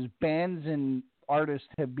is bands and artists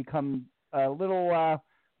have become a little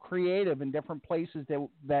creative in different places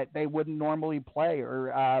that they wouldn't normally play.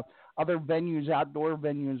 Or other venues, outdoor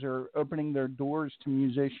venues, are opening their doors to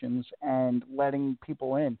musicians and letting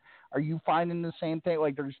people in. Are you finding the same thing?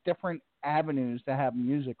 Like, there's different avenues to have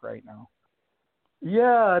music right now.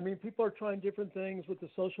 Yeah, I mean, people are trying different things with the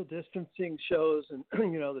social distancing shows and,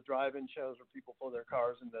 the drive-in shows where people pull their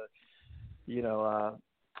cars into,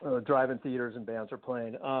 drive-in theaters and bands are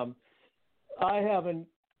playing. I haven't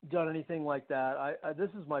done anything like that. This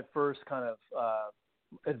is my first kind of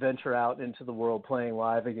adventure out into the world playing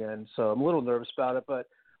live again, so I'm a little nervous about it, but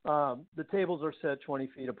the tables are set 20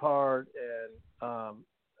 feet apart, and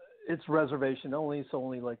it's reservation only, so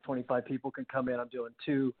only like 25 people can come in. I'm doing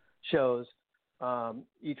 2 shows.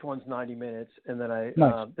 Each one's 90 minutes, and then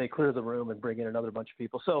they clear the room and bring in another bunch of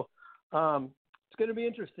people. So it's going to be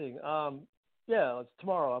interesting. It's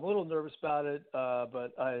tomorrow. I'm a little nervous about it,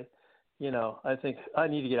 but I think I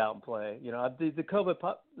need to get out and play.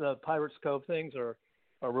 The Pirates Cove things are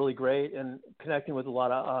really great, and connecting with a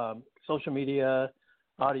lot of social media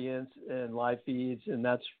audience and live feeds, and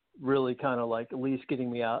that's really kind of like at least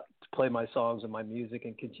getting me out to play my songs and my music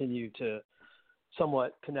and continue to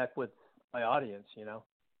somewhat connect with my audience,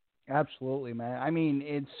 Absolutely, man. I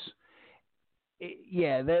mean,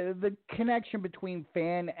 the connection between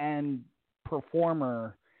fan and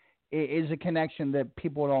performer is a connection that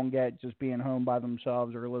people don't get just being home by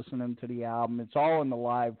themselves or listening to the album. It's all in the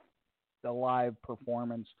live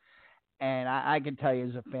performance. And I can tell you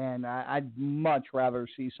as a fan, I'd much rather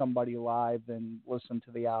see somebody live than listen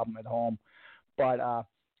to the album at home. But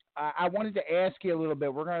I wanted to ask you a little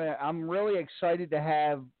bit. I'm really excited to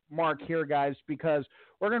have Mark here, guys, because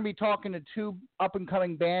we're going to be talking to 2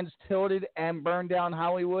 up-and-coming bands, Tilted and Burn Down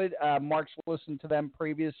Hollywood. Mark's listened to them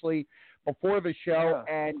previously before the show,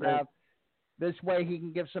 and this way he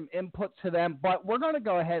can give some input to them. But we're going to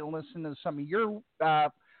go ahead and listen to some of your I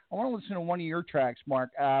want to listen to one of your tracks, Mark.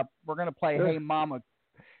 We're going to play Hey Mama.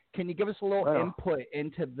 Can you give us a little input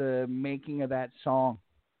into the making of that song?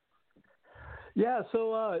 Yeah,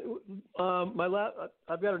 so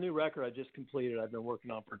I've got a new record I just completed. I've been working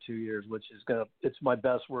on for 2 years, which is it's my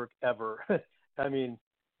best work ever. I mean,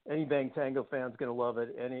 any Bang Tango fan's gonna love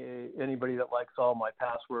it. Anybody that likes all my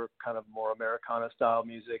past work, kind of more Americana style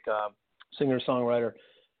music, singer songwriter.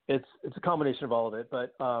 It's a combination of all of it,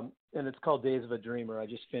 but and it's called Days of a Dreamer. I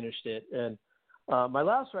just finished it, and my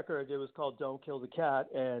last record I did was called Don't Kill the Cat,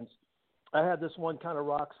 and I had this one kind of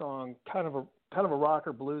rock song, kind of a rock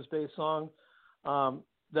or blues based song.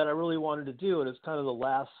 That I really wanted to do, and it's kind of the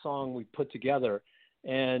last song we put together,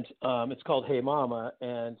 and it's called Hey Mama,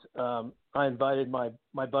 and I invited my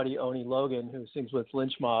buddy Oni Logan, who sings with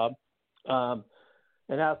Lynch Mob, and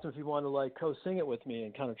asked him if he wanted to like co-sing it with me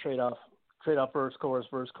and kind of trade off verse chorus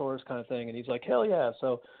kind of thing, and he's like, hell yeah.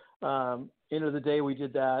 So end of the day we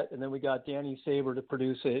did that, and then we got Danny Saber to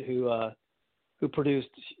produce it, who produced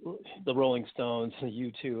the Rolling Stones,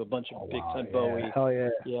 U2, a bunch of big-time Bowie. Hell yeah.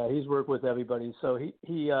 Yeah, he's worked with everybody. So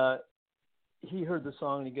he heard the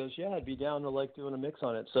song, and he goes, yeah, I'd be down to, like, doing a mix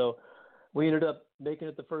on it. So we ended up making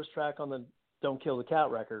it the first track on the Don't Kill the Cat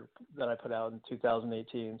record that I put out in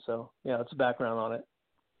 2018. So, yeah, that's the background on it.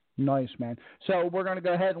 Nice, man. So we're going to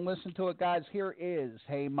go ahead and listen to it, guys. Here is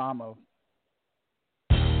Hey Mama.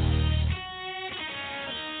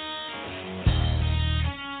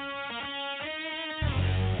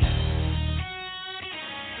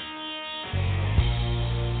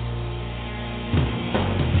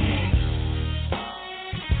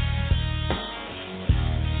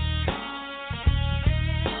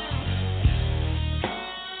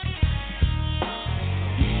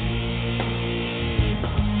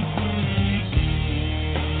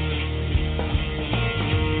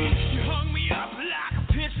 You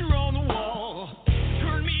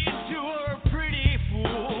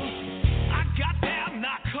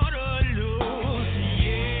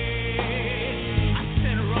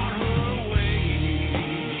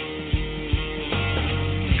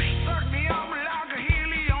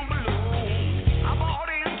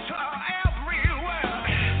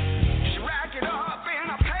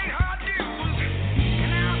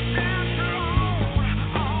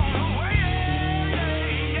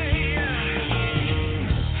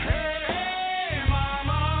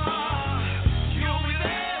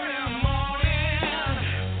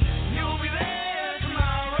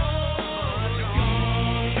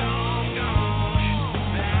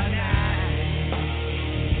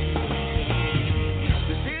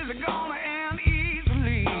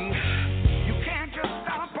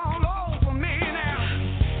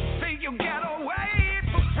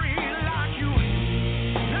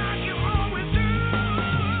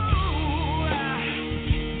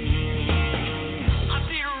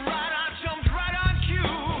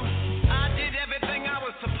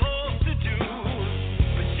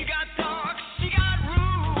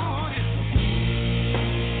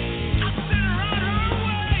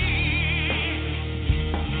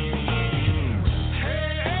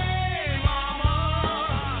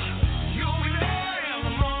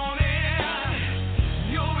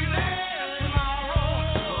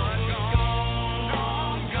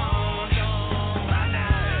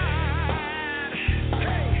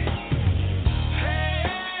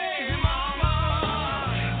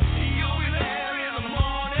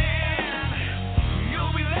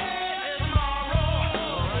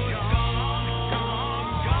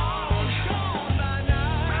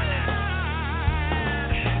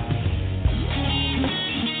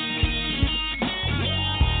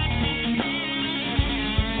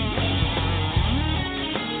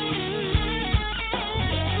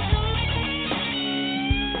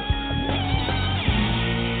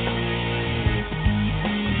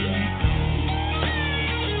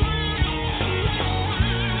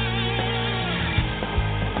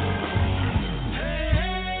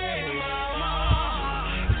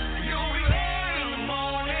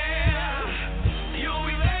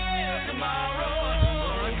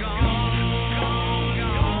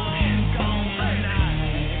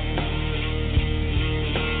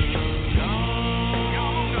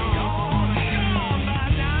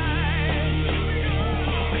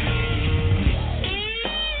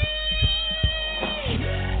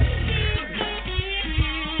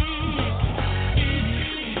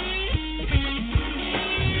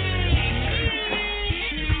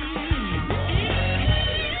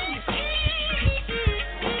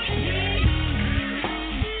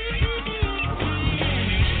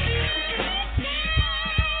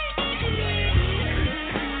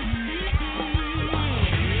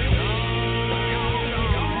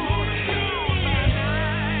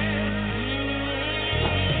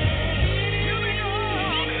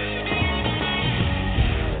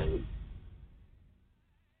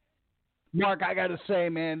Mark, I got to say,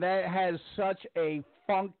 man, that has such a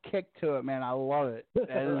funk kick to it, man. I love it.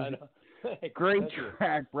 That is great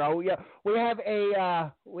track, bro. Yeah, we have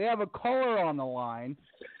a caller on the line.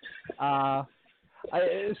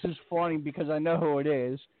 This is funny because I know who it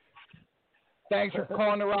is. Thanks for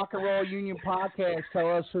calling the Rock and Roll Union Podcast.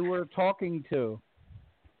 Tell us who we're talking to.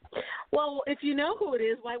 Well, if you know who it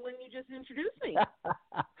is, why wouldn't you just introduce me?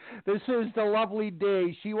 This is the lovely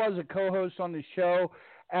Dee. She was a co-host on the show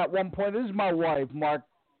at one point. This is my wife, Mark.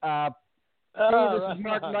 This is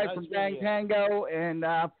Mark Knight from Bang Tango. And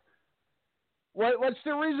what's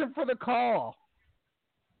the reason for the call?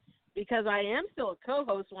 Because I am still a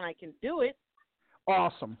co-host when I can do it.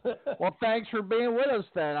 Awesome. Well, thanks for being with us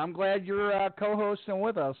then. I'm glad you're co-hosting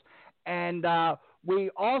with us. And we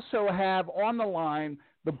also have on the line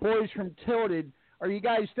the boys from Tilted. Are you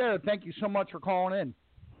guys there? Thank you so much for calling in.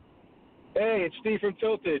 Hey, it's Steve from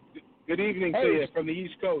Tilted. Good evening to you from the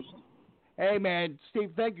East Coast. Hey, man.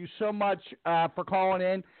 Steve, thank you so much for calling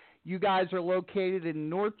in. You guys are located in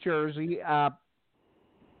North Jersey. I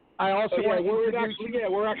also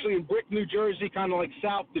we're actually in Brick, New Jersey, kind of like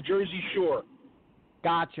south the Jersey Shore.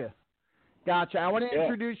 Gotcha. I want to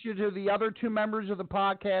introduce you to the other two members of the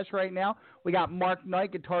podcast right now. We got Mark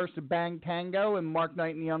Knight, guitarist of Bang Tango, and Mark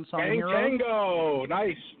Knight and the Unsung Heroes. Bang Tango,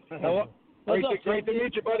 nice. Hello. Great to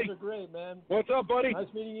meet you, buddy. Those are great, man. What's up, buddy? Nice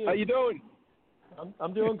meeting you. How you doing?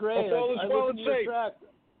 I'm doing great. All is well and safe.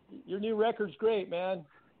 Your new record's great, man.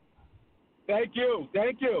 Thank you.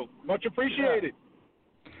 Much appreciated.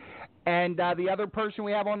 And the other person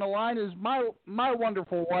we have on the line is my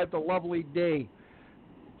wonderful wife, the lovely Dee.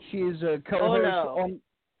 She is a co-host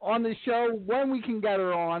on the show. When we can get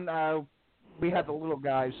her on, we have the little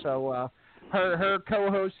guy, so her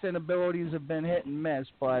co-hosting abilities have been hit and miss.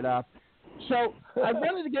 But so I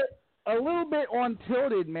wanted to get a little bit on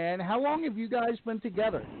Tilted, man. How long have you guys been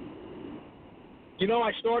together? You know,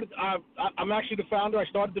 I started. I'm actually the founder. I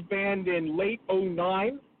started the band in late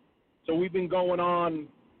 '09, so we've been going on,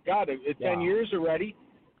 10 years already.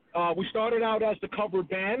 We started out as the cover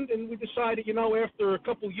band, and we decided, after a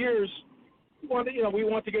couple years, we wanted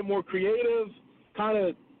to get more creative, kind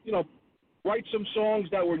of, write some songs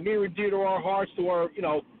that were near and dear to our hearts, to our,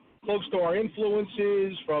 close to our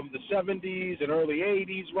influences from the 70s and early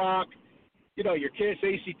 80s rock, your Kiss,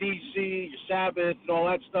 AC/DC, your Sabbath, and all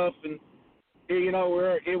that stuff. And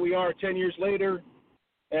here we are 10 years later,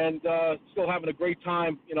 and still having a great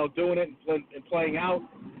time, doing it and playing out.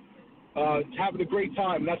 Having a great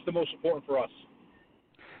time. That's the most important for us.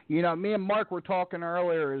 Me and Mark were talking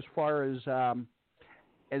earlier as far as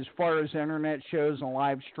internet shows and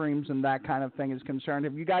live streams and that kind of thing is concerned.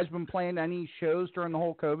 Have you guys been playing any shows during the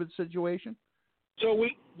whole COVID situation? So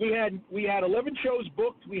we had 11 shows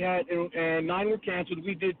booked. And 9 were canceled.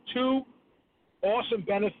 We did 2 awesome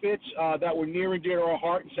benefits that were near and dear to our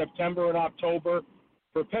heart in September and October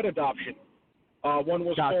for pet adoption. One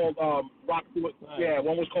was called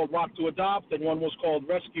one was called Rock to Adopt, and one was called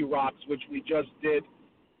Rescue Rocks, which we just did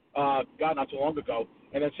not too long ago.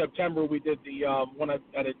 And in September we did the one at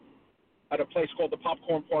a place called the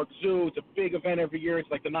Popcorn Park Zoo. It's a big event every year. It's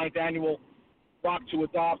like the 9th annual Rock to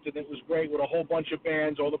Adopt, and it was great with a whole bunch of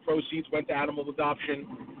bands. All the proceeds went to animal adoption.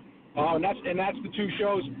 And that's the 2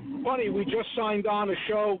 shows. Funny, we just signed on a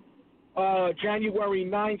show January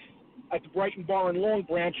 9th at the Brighton Bar in Long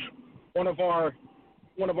Branch. One of our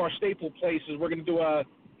staple places. We're going to do a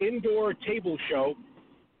indoor table show,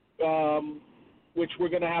 which we're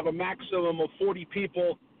going to have a maximum of 40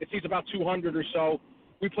 people. It seats about 200 or so.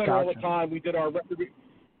 We play there all the time. We did our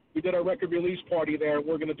record release party there.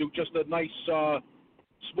 We're going to do just a nice,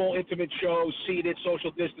 small, intimate show, seated,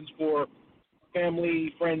 social distance for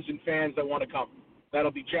family, friends, and fans that want to come.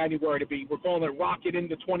 That'll be January. We're calling it Rocket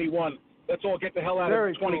into 21. Let's all get the hell out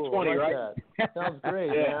of 2020, cool. right? That. Sounds great,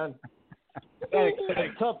 man. Thanks.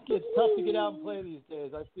 It's tough to get out and play these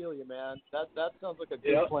days. I feel you, man. That sounds like a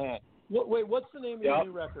good plan. What's the name of your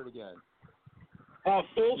new record again?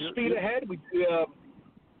 Full Speed Ahead.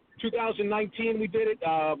 2019 we did it.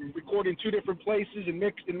 Recorded in 2 different places and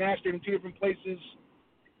mixed and mastered in 2 different places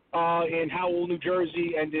in Howell, New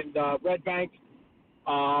Jersey, and in Red Bank.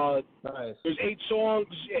 Nice. There's 8 songs,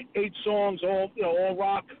 all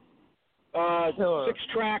rock. 6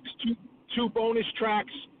 tracks, 2 bonus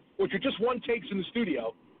tracks, which are just one takes in the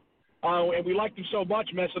studio. And we liked them so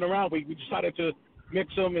much messing around, we decided to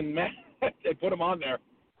mix them and put them on there.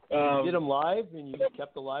 Did them live, and you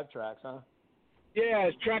kept the live tracks, huh? Yeah,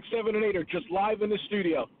 track 7 and 8 are just live in the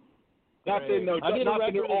studio. Nothing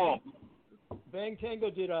at all. Bang Tango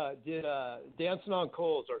did Dancing on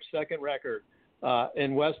Coals, our second record,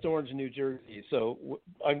 in West Orange, New Jersey. So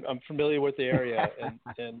I'm familiar with the area,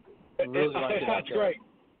 and Really like it. That's great.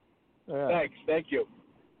 Yeah. Thanks. Thank you.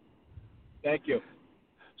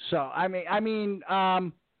 So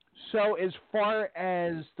so as far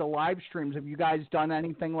as the live streams, have you guys done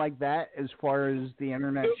anything like that as far as the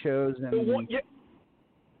internet shows? And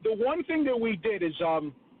The one thing that we did is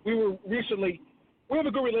we have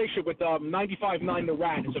a good relationship with 95.9 The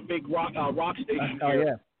Rat. It's a big rock station here.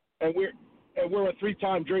 Yeah. And we're a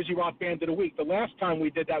 3-time Jersey Rock Band of the Week. The last time we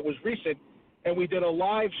did that was recent, and we did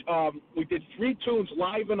we did 3 tunes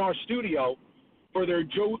live in our studio for their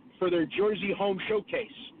Jersey home showcase,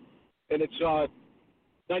 and it's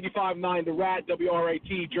 95.9 The Rat,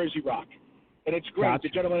 WRAT, Jersey Rock, and it's great. Gotcha. The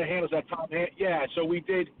gentleman that handles that, Tom. Yeah, so we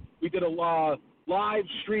did a live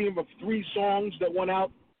stream of 3 songs that went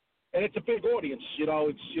out, and it's a big audience.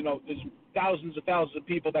 There's thousands of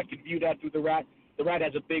people that can view that through The Rat. The Rat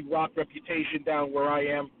has a big rock reputation down where I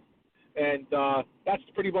am, and that's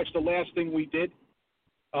pretty much the last thing we did,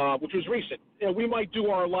 which was recent. We might do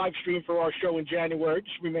our live stream for our show in January. It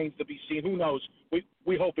just remains to be seen. Who knows?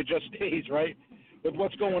 We hope it just stays, right? With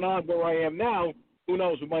what's going on where I am now, who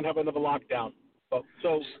knows? We might have another lockdown.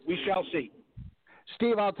 So we shall see.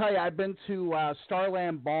 Steve, I'll tell you, I've been to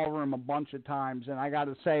Starland Ballroom a bunch of times, and I got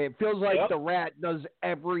to say, it feels like The Rat does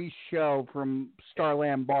every show from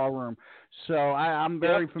Starland Ballroom. So I'm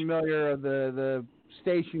very familiar with the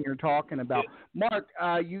station you're talking about. Mark,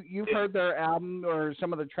 you've heard their album or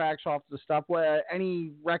some of the tracks off the stuff.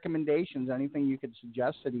 Any recommendations, anything you could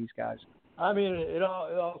suggest to these guys? I mean, it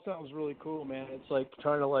all sounds really cool, man. It's like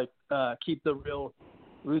trying to keep the real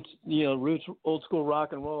roots old school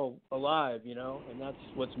rock and roll alive, and that's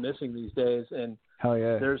what's missing these days. And hell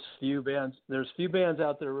yeah, there's few bands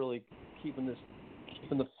out there really keeping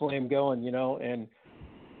the flame going, and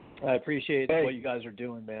I appreciate what you guys are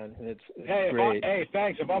doing, man. And it's great.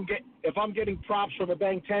 Thanks. If I'm getting props from a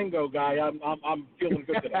Bang Tango guy, I'm feeling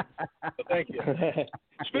good today. So thank you.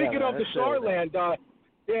 Speaking of the Starland,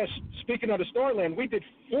 speaking of the Starland, we did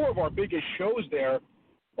 4 of our biggest shows there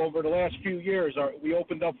over the last few years. We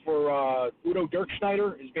opened up for Udo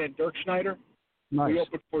Dirkschneider, his band Dirkschneider. Nice. We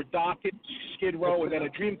opened for Docket, Skid Row, and then A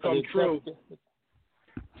Dream Come True.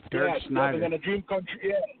 Dirkschneider. And then A Dream Come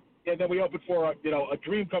True. Yeah. And then we opened for A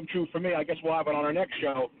Dream Come True for me. I guess we'll have it on our next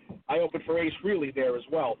show. I opened for Ace Frehley there as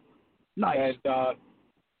well. Nice.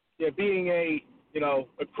 And being a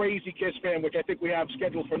crazy Kiss fan, which I think we have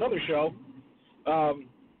scheduled for another show,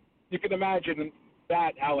 you can imagine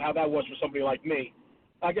how that was for somebody like me.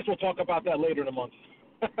 I guess we'll talk about that later in the month.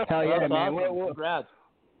 Hell yeah, man. Congrats.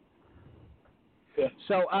 Yeah.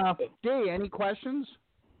 So, Dee, any questions?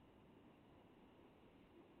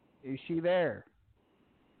 Is she there?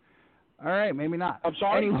 All right, maybe not. I'm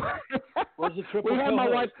sorry? Anyway. Where's the triple we have my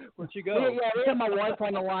wife. Where'd she go? We have my wife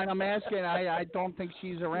on the line. I'm asking. I don't think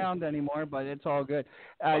she's around anymore, but it's all good.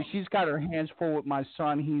 She's got her hands full with my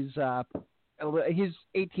son. He's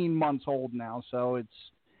 18 months old now, so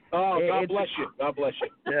it's. Oh, God bless you. God bless you.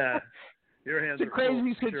 Yeah. Your hands it's a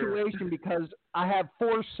crazy situation because I have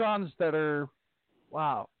 4 sons that are,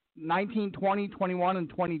 19, 20, 21, and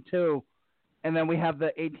 22, and then we have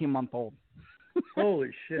the 18-month-old. Holy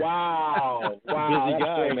shit! Wow! Busy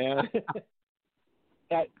guy, man.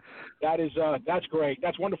 That's great.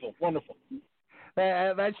 That's wonderful. Wonderful.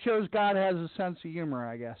 That shows God has a sense of humor,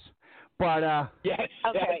 I guess. But yes.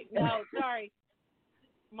 Okay. No, sorry.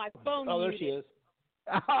 My phone. Oh, there she is.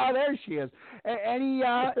 Oh, there she is.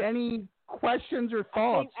 Any questions or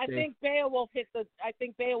thoughts? I think Beowulf hit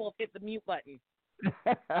the mute button.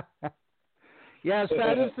 Yes,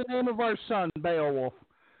 that is the name of our son, Beowulf.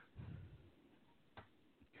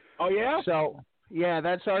 Oh yeah. So yeah,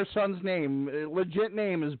 that's our son's name. Legit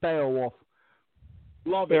name is Beowulf.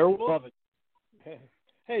 Love it. Love it.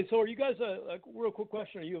 Hey, so are you guys a real quick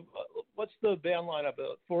question? Are you what's the band lineup?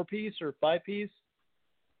 A 4-piece or 5-piece?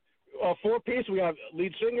 4-piece. We have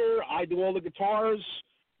lead singer. I do all the guitars.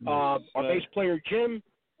 Our bass player Jim,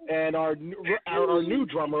 and our new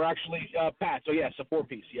drummer actually Pat. So yes, a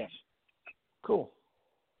 4-piece. Yes. Cool.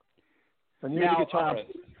 And you're the guitarist.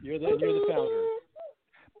 You're the founder.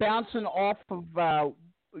 Bouncing off of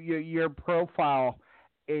your profile,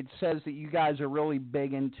 it says that you guys are really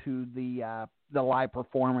big into the live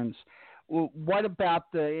performance. What about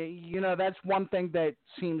that's one thing that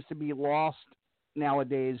seems to be lost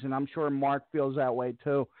nowadays, and I'm sure Mark feels that way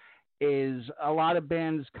too, is a lot of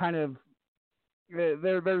bands kind of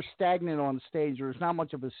they're stagnant on stage. There's not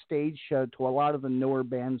much of a stage show to a lot of the newer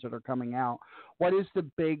bands that are coming out. What is the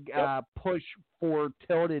big push for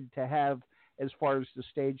Tilted to have as far as the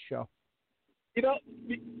stage show?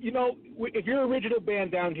 If you're an original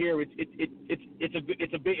band down here, it's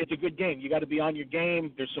a good game. You got to be on your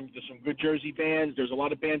game. There's some good Jersey bands. There's a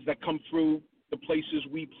lot of bands that come through the places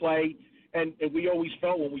we play, and we always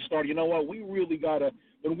felt when we started, you know what, we really gotta,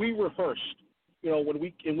 when we rehearsed, when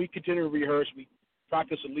we continue to rehearse, we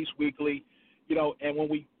practice at least weekly, and when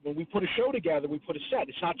we put a show together, we put a set.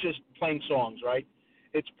 It's not just playing songs, right?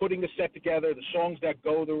 It's putting the set together, the songs that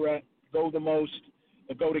go the most,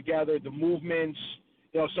 that go together, the movements.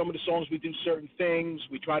 Some of the songs we do certain things.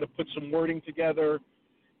 We try to put some wording together,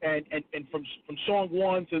 and from song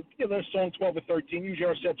 1 to song 12 or 13. Usually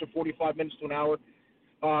our sets are 45 minutes to an hour.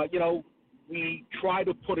 We try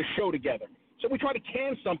to put a show together. So we try to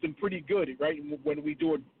can something pretty good, right? When we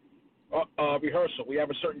do a rehearsal, we have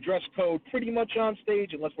a certain dress code pretty much on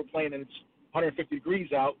stage, unless we're playing and it's 150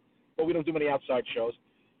 degrees out. But we don't do many outside shows.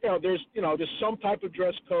 There's some type of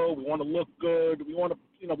dress code. We want to look good. We want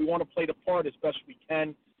to play the part as best we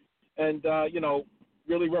can, and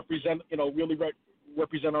really represent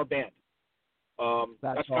represent our band.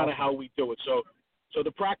 That's kind of how we do it. So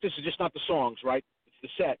the practice is just not the songs, right? It's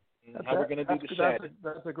the set. And how we're going to do the set.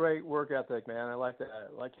 That's a great work ethic, man. I like that.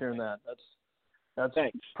 I like hearing that. That's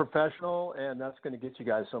Thanks. Professional, and that's going to get you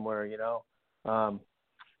guys somewhere.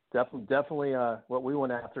 Definitely what we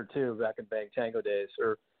went after too back in Bang Tango days,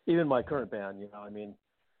 or even my current band.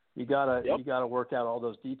 You gotta work out all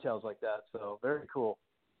those details like that. So very cool.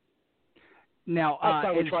 Now that's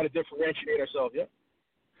how we try to differentiate ourselves. Yeah.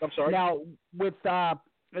 I'm sorry. Now with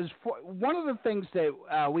one of the things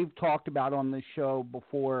that we've talked about on this show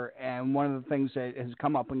before, and one of the things that has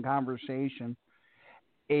come up in conversation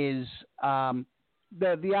is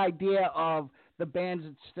the idea of the bands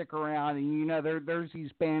that stick around, and there's these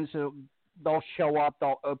bands that they'll show up,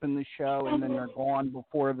 they'll open the show, and then they're gone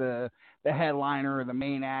before the headliner or the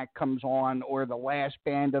main act comes on, or the last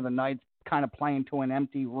band of the night kind of playing to an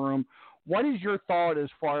empty room. What is your thought as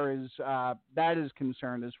far as that is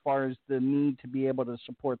concerned, as far as the need to be able to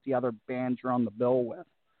support the other bands you're on the bill with?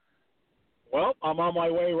 Well, I'm on my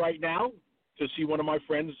way right now to see one of my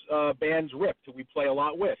friends' bands, Ripped, who we play a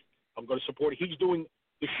lot with. I'm going to support. He's doing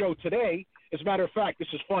the show today. As a matter of fact, this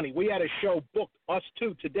is funny. We had a show booked, us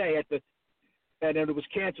two, today and then it was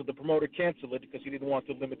canceled. The promoter canceled it because he didn't want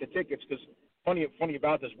to limit the tickets. Because funny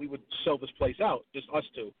about this, we would sell this place out, just us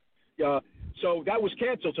two. So that was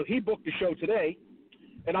canceled. So he booked the show today,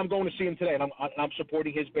 and I'm going to see him today. And I'm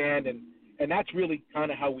supporting his band, and that's really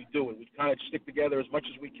kind of how we do it. We kind of stick together as much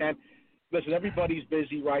as we can. Listen, everybody's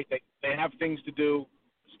busy, right? They have things to do.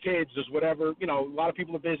 There's kids, there's whatever. A lot of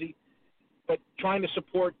people are busy. But trying to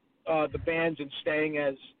support the bands and staying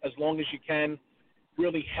as long as you can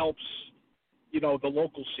really helps, the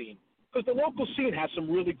local scene. Because the local scene has some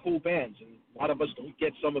really cool bands, and a lot of us don't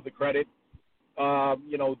get some of the credit,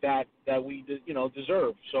 that we,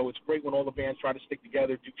 deserve. So it's great when all the bands try to stick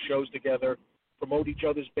together, do shows together, promote each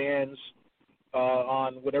other's bands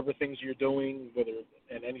on whatever things you're doing, whether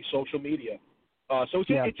in any social media. So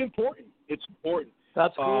it's important. It's important.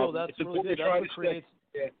 That's cool. That's it's really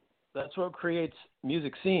good. That's what creates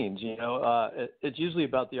music scenes. It's usually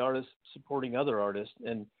about the artist supporting other artists,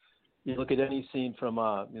 and you look at any scene from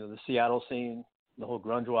the Seattle scene, the whole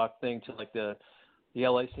grunge rock thing, to like the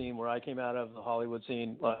LA scene where I came out of, the Hollywood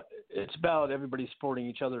scene. It's about everybody supporting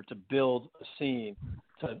each other to build a scene,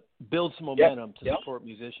 to build some momentum, to support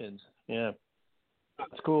musicians. Yeah,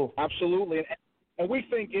 that's cool. Absolutely, and we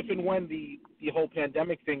think if and when the whole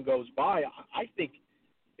pandemic thing goes by, I think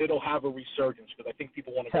it'll have a resurgence, because I think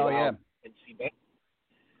people want to go out and see bands.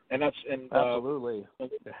 And absolutely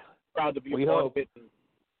proud to be a part of it.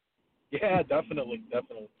 Yeah, definitely.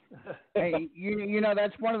 Hey,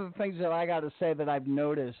 that's one of the things that I got to say that I've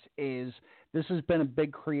noticed is this has been a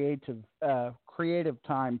big creative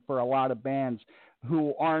time for a lot of bands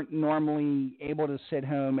who aren't normally able to sit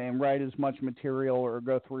home and write as much material or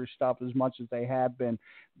go through stuff as much as they have been.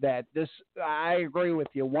 I agree with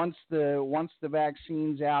you. Once the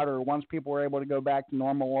vaccine's out, or once people are able to go back to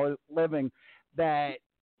normal living, that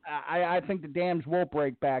I think the dams will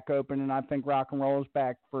break back open, and I think rock and roll is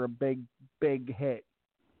back for a big hit.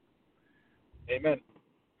 Amen.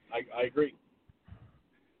 I agree.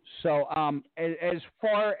 So, as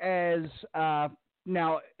far as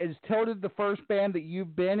now, is Tilted the first band that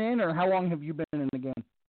you've been in, or how long have you been in the game?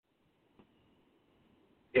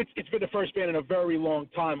 It's been the first band in a very long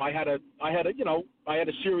time. I had a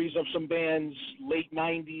series of some bands late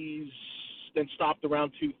 '90s, then stopped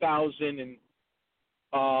around 2000, and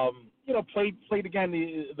played again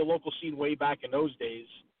the local scene way back in those days,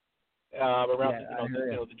 around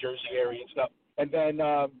the Jersey area and stuff, and then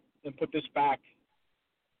and put this back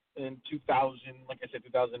in 2000, like I said,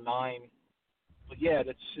 2009. yeah,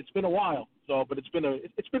 it's been a while. So, but it's been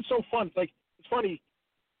so fun. It's funny.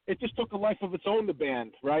 It just took a life of its own, the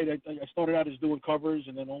band, right? I started out as doing covers,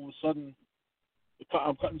 and then all of a sudden,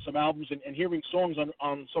 I'm cutting some albums, and hearing songs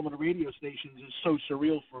on some of the radio stations is so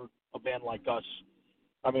surreal for a band like us.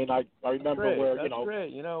 I mean, I remember That's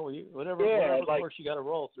great. You know, whatever course you got to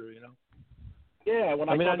roll through, you know. Yeah, when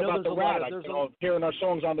I talk about the Rat, hearing our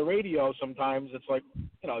songs on the radio sometimes, it's like,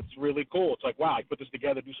 you know, it's really cool. It's like, wow, I put this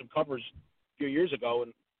together, do some covers a few years ago,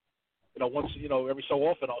 and every so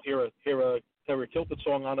often I'll hear a Tilted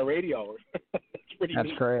song on the radio. It's pretty neat.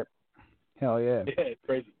 That's great. Hell yeah. Yeah, it's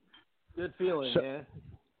crazy. Good feeling, man.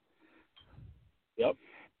 Yep.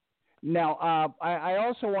 Now, I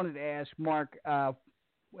also wanted to ask Mark,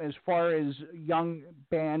 as far as young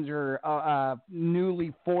bands or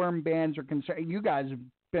newly formed bands are concerned, you guys have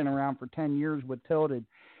been around for 10 years with Tilted,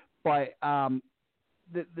 but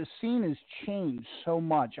the scene has changed so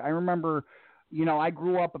much. I remember, I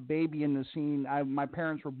grew up a baby in the scene. My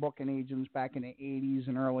parents were booking agents back in the 80s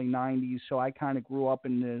and early 90s, so I kind of grew up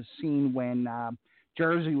in the scene when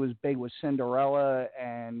Jersey was big with Cinderella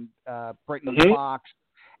and Britney Fox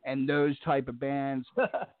and those type of bands.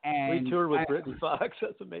 And we toured with Britney Fox.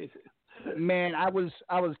 That's amazing. Man, I was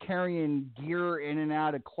carrying gear in and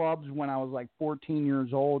out of clubs when I was like 14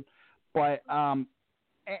 years old. But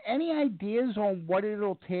any ideas on what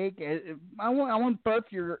it'll take? I want both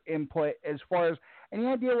your input as far as any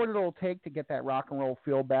idea what it'll take to get that rock and roll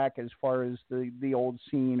feel back as far as the old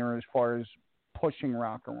scene or as far as pushing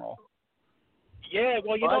rock and roll. Yeah,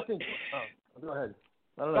 well, I think. Go ahead.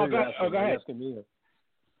 I don't know. Go ahead. Asking me.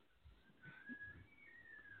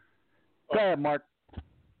 Go ahead, Mark.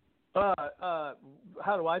 How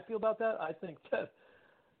do I feel about that? I think that,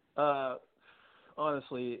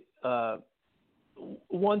 honestly,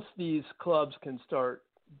 once these clubs can start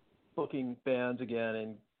booking bands again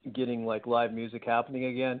and getting like live music happening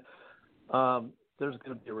again, there's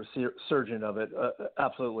going to be a resurgence of it.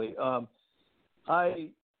 Absolutely.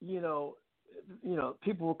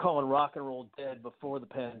 People were calling rock and roll dead before the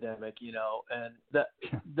pandemic, and that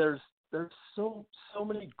there's so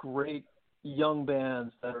many great young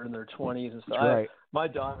bands that are in their 20s and stuff. Right. My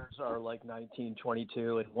daughters are like 19,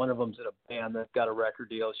 22, and one of them's in a band that got a record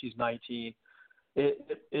deal. She's 19.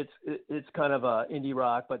 It's kind of indie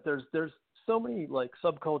rock, but there's so many like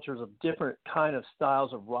subcultures of different kind of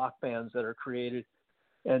styles of rock bands that are created,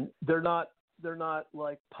 and they're not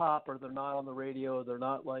like pop, or they're not on the radio, they're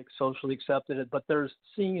not like socially accepted, but there's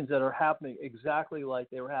scenes that are happening exactly like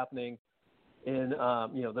they were happening in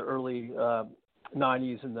the early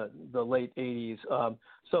 90s and the late 80s.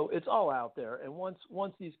 So it's all out there, and once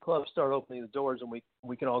these clubs start opening the doors and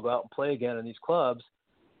we can all go out and play again in these clubs,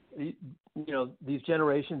 these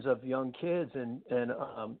generations of young kids and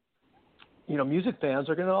music fans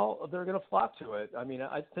they're gonna flock to it. I mean,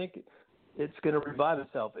 I think it's going to revive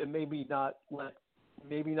itself. It maybe not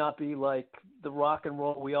be like the rock and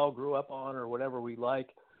roll we all grew up on or whatever we like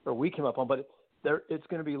or we came up on, but it's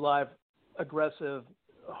going to be live, aggressive,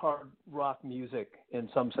 hard rock music in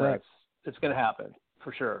some sense. Right. It's going to happen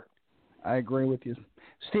for sure. I agree with you.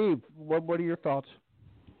 Steve, what are your thoughts?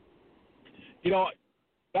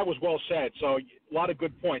 That was well said. So a lot of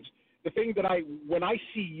good points. The thing that when I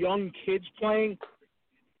see young kids playing,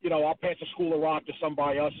 I'll pass a School of Rock to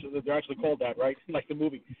somebody else. They're actually called that, right? Like the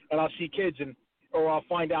movie. And I'll see kids, or I'll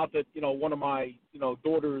find out that, one of my,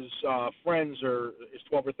 daughter's friends is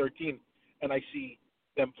 12 or 13, and I see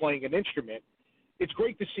them playing an instrument. It's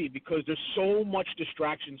great to see because there's so much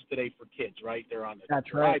distractions today for kids, right? They're on their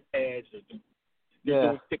iPads, they're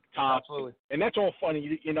doing TikTok, and that's all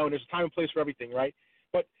funny, and there's a time and place for everything, right?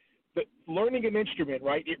 But learning an instrument,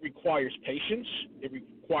 right, it requires patience. It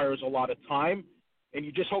requires a lot of time. And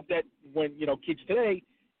you just hope that when, kids today,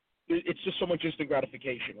 it's just so much instant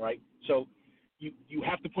gratification, right? So you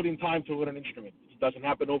have to put in time to learn an instrument. It doesn't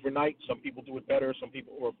happen overnight. Some people do it better. Some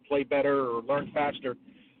people or play better or learn faster.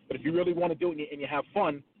 But if you really want to do it and you have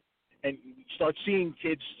fun and you start seeing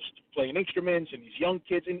kids playing instruments and these young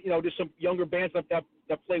kids, and, there's some younger bands that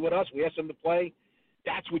play with us. We ask them to play.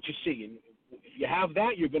 That's what you see. And if you have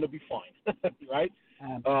that, you're going to be fine, right?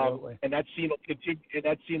 Absolutely. And that scene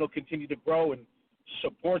will continue to grow and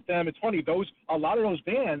support them. It's funny, a lot of those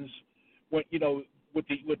bands, with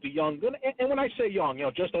the young, and when I say young,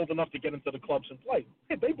 just old enough to get into the clubs and play,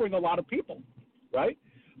 they bring a lot of people, right?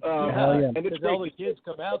 And it's great. All the kids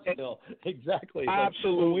come out still. Exactly.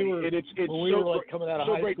 Absolutely. When we were like coming out of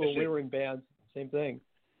high school, we were in bands. Same thing.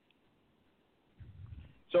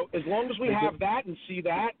 So as long as we have that and see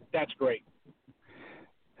that, that's great.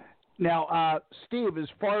 Now, Steve, as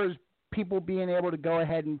far as people being able to go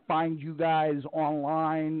ahead and find you guys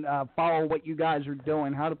online, follow what you guys are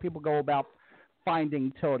doing? How do people go about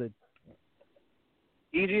finding Tilted?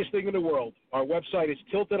 Easiest thing in the world. Our website is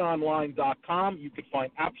tiltedonline.com. You can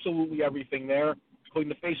find absolutely everything there, including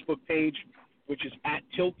the Facebook page, which is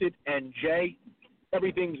 @TiltedNJ.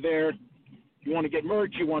 Everything's there. You want to get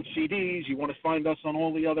merch, you want CDs, you want to find us on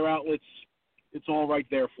all the other outlets, it's all right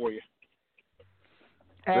there for you.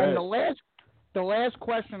 And the last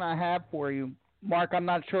question I have for you, Mark, I'm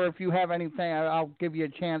not sure if you have anything. I'll give you a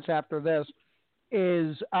chance after this,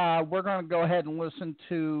 is we're going to go ahead and listen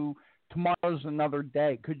to Tomorrow's Another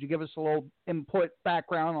Day. Could you give us a little input,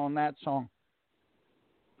 background on that song?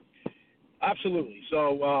 Absolutely.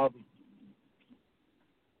 So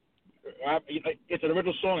it's an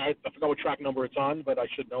original song. I forgot what track number it's on, but I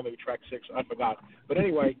should know, maybe track 6. I forgot. But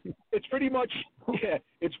anyway, it's pretty much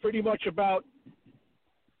about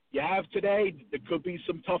you have today. There could be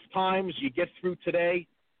some tough times. You get through today.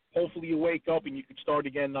 Hopefully you wake up and you can start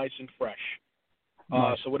again nice and fresh.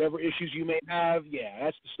 Nice. So whatever issues you may have,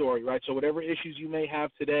 that's the story, right? So whatever issues you may have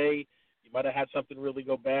today, you might have had something really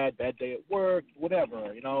go bad day at work,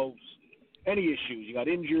 whatever, any issues. You got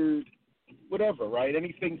injured, whatever, right?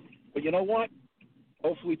 Anything. But you know what?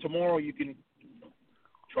 Hopefully tomorrow you can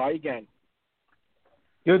try again.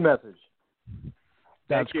 Good message.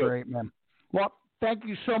 That's great, man. Well, thank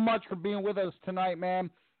you so much for being with us tonight, man.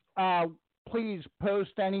 Please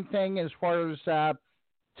post anything as far as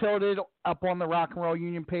Tilted up on the Rock and Roll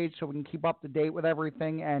Union page so we can keep up to date with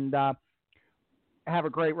everything, and have a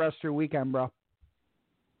great rest of your weekend, bro.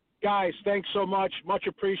 Guys, thanks so much. Much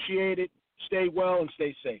appreciated. Stay well and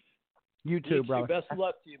stay safe. You too, brother. Best of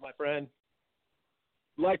luck to you, my friend.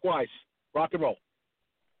 Likewise. Rock and roll.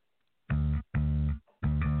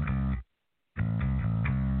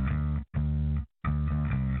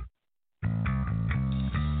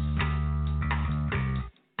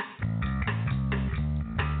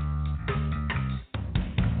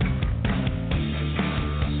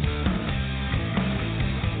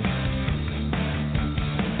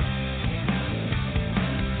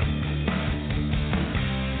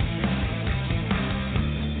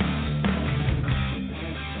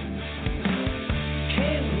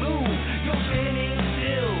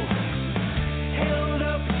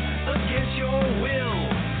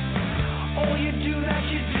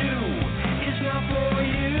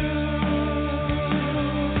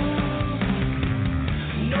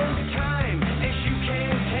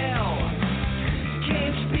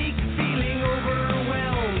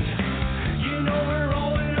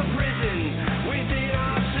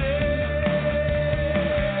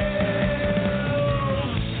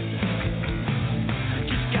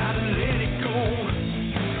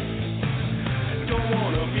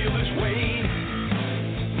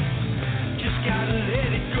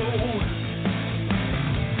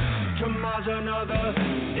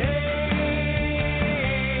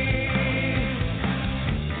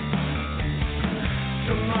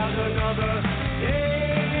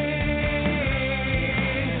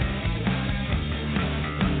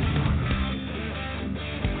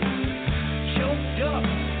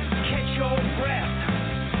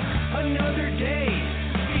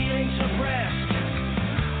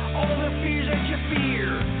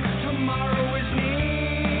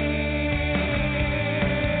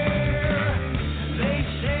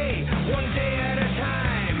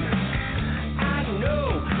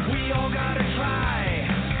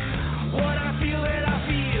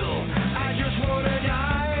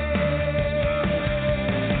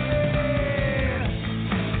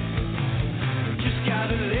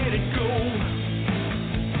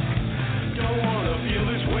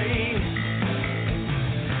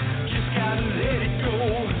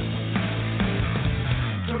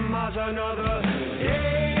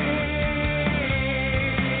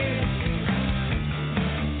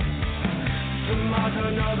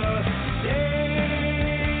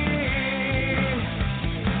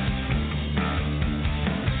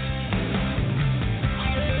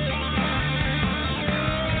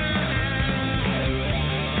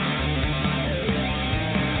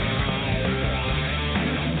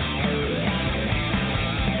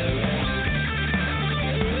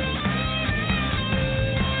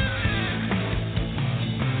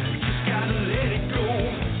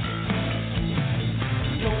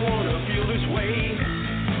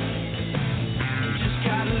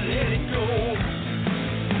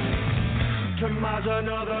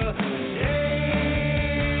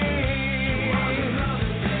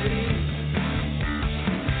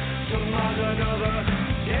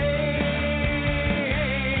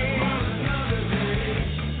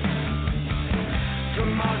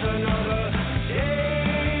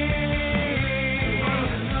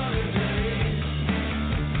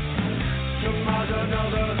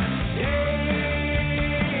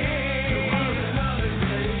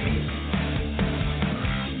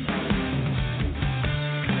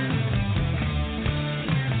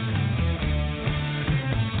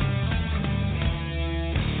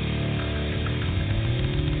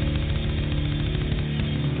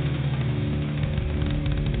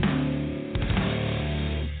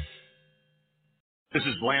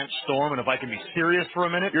 This is Lance Storm, and if I can be serious for a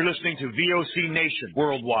minute, you're listening to VOC Nation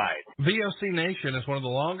Worldwide. VOC Nation is one of the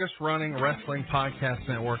longest-running wrestling podcast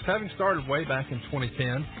networks, having started way back in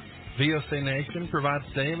 2010. VOC Nation provides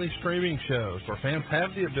daily streaming shows where fans have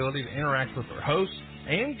the ability to interact with their hosts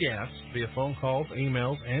and guests via phone calls,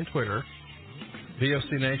 emails, and Twitter.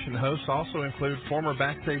 VOC Nation hosts also include former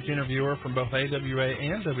backstage interviewer from both AWA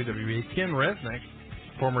and WWE, Ken Resnick,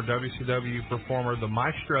 former WCW performer The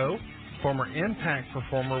Maestro, former Impact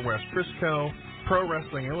performer Wes Briscoe, Pro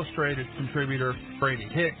Wrestling Illustrated contributor Brady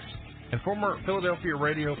Hicks, and former Philadelphia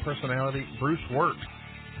radio personality Bruce Wirt.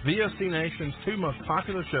 VOC Nation's two most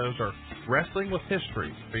popular shows are Wrestling with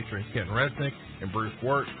History, featuring Ken Resnick and Bruce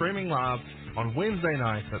Wirt, streaming live on Wednesday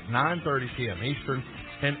nights at 9:30 p.m. Eastern,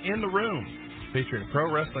 and In the Room, featuring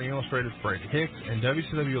Pro Wrestling Illustrated's Brady Hicks and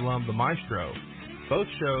WCW alum The Maestro. Both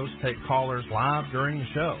shows take callers live during the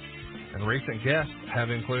show, and recent guests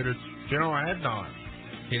have included General Adnan,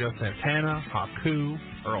 Tito Santana, Haku,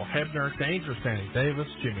 Earl Hebner, Dangerous Danny Davis,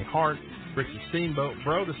 Jimmy Hart, Ricky Steamboat,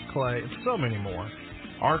 Brodus Clay, and so many more.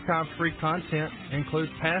 Archive-free content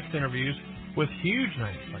includes past interviews with huge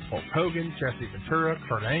names like Hulk Hogan, Jesse Ventura,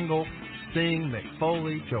 Kurt Angle, Sting, Mick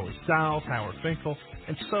Foley, Joey Styles, Howard Finkel,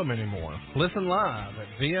 and so many more. Listen live at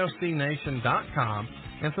VOCNation.com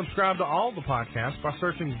and subscribe to all the podcasts by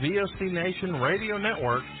searching VOC Nation Radio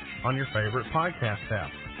Network on your favorite podcast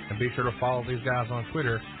app. And be sure to follow these guys on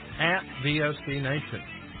Twitter at VOC Nation.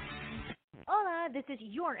 Hola, this is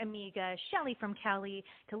your amiga, Shelly from Cali,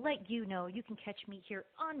 to let you know you can catch me here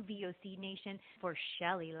on VOC Nation for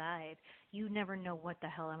Shelly Live. You never know what the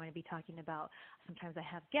hell I'm going to be talking about. Sometimes I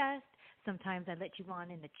have guests. Sometimes I let you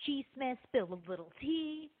on in the cheese mess, spill a little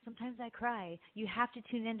tea. Sometimes I cry. You have to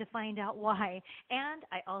tune in to find out why. And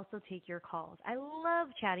I also take your calls. I love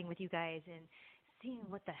chatting with you guys and seeing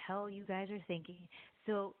what the hell you guys are thinking.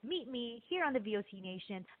 So meet me here on the VOC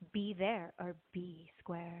Nation. Be there or be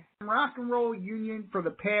square. Rock and Roll Union for the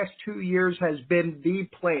past 2 years has been the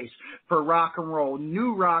place for rock and roll,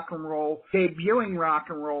 new rock and roll, debuting rock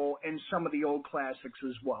and roll, and some of the old classics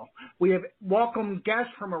as well. We have welcomed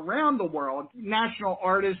guests from around the world, national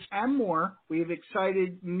artists, and more. We have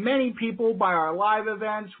excited many people by our live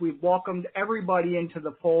events. We've welcomed everybody into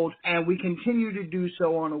the fold, and we continue to do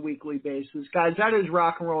so on a weekly basis. Guys, that is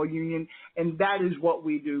Rock and Roll Union, and that is what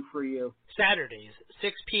we do for you. Saturdays,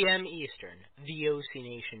 6 p.m. Eastern,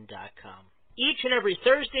 VOCNation.com. Each and every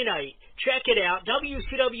Thursday night, check it out,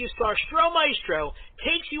 WCW star Stro Maestro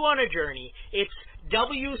takes you on a journey. It's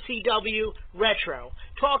WCW Retro,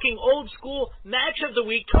 talking old school match of the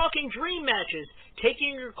week, talking dream matches,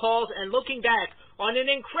 taking your calls and looking back on an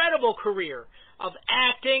incredible career of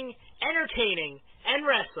acting, entertaining, and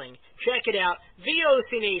wrestling. Check it out,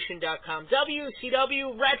 VOCNation.com,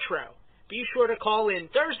 WCW Retro. Be sure to call in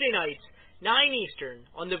Thursday nights, 9 Eastern,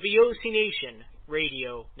 on the VOC Nation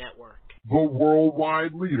Radio Network. The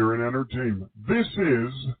worldwide leader in entertainment. This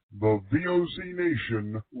is the VOC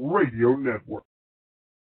Nation Radio Network.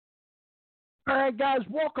 All right, guys,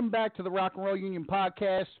 welcome back to the Rock and Roll Union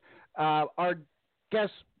podcast. Our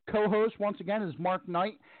guest co-host, once again, is Mark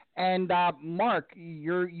Knight. And Mark,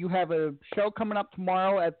 you have a show coming up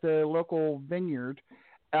tomorrow at the local vineyard.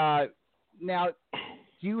 Now,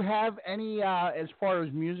 do you have any, as far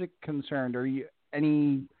as music concerned, or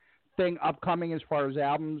anything upcoming as far as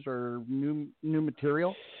albums or new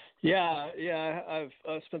material? Yeah.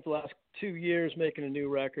 I've spent the last 2 years making a new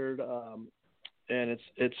record, and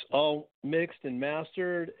it's all mixed and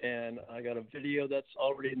mastered, and I got a video that's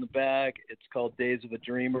already in the bag. It's called Days of a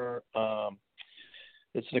Dreamer.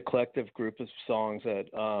 It's an eclectic group of songs that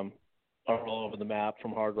are all over the map,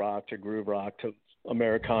 from hard rock to groove rock to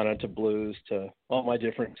Americana to blues to all my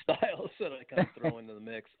different styles that I kind of throw into the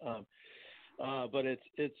mix. But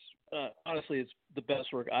it's honestly, it's the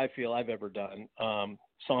best work I feel I've ever done.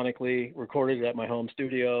 Sonically recorded at my home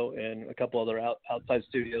studio and a couple other outside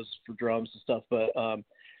studios for drums and stuff. But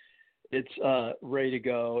it's ready to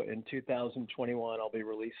go in 2021. I'll be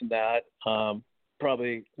releasing that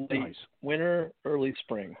probably late winter, early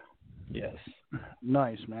spring. Yes.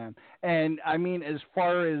 Nice, man. And I mean, as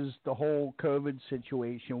far as the whole COVID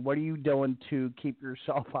situation, what are you doing to keep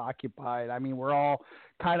yourself occupied? I mean, we're all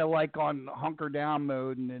kind of like on hunker down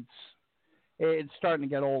mode, and it's starting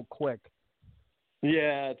to get old quick.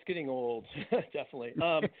 Yeah, it's getting old, definitely.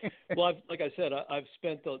 Well, like I said, I've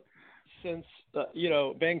spent since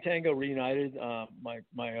Bang Tango reunited, my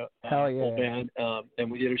whole band,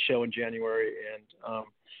 and we did a show in January, and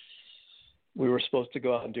we were supposed to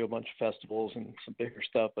go out and do a bunch of festivals and some bigger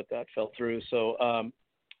stuff, but that fell through. So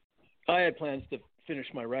I had plans to finish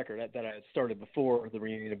my record that I had started before the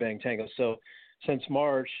reunion of Bang Tango. So since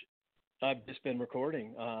March, I've just been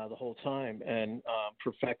recording the whole time and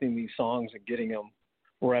perfecting these songs and getting them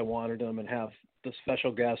where I wanted them and have the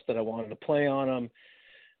special guests that I wanted to play on them.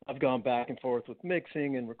 I've gone back and forth with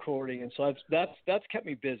mixing and recording, and so that's kept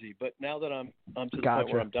me busy. But now that I'm to the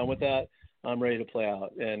point where I'm done with that, I'm ready to play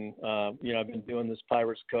out. And I've been doing this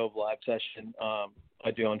Pirates Cove live session. I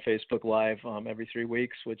do on Facebook Live every 3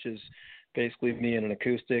 weeks, which is basically me and an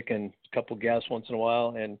acoustic and a couple guests once in a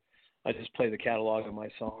while, and I just play the catalog of my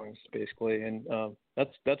songs basically. And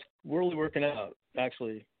that's really working out.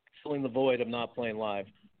 Actually, filling the void of not playing live.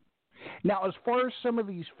 Now, as far as some of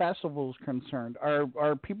these festivals concerned,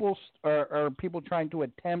 are people trying to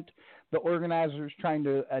attempt, the organizers trying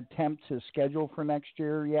to attempt to schedule for next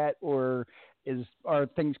year yet, or are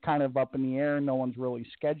things kind of up in the air and no one's really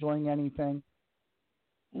scheduling anything?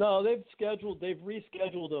 No, they've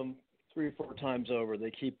rescheduled them 3 or 4 times over. They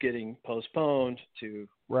keep getting postponed to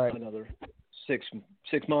another 6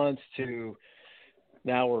 months, to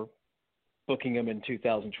now we're booking them in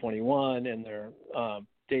 2021, and they're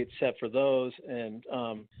dates set for those, and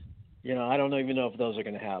I don't even know if those are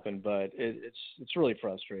going to happen, but it's really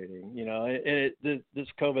frustrating. This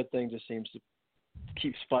COVID thing just seems to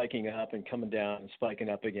keep spiking up and coming down and spiking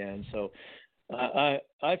up again. So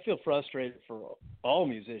I feel frustrated for all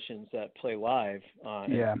musicians that play live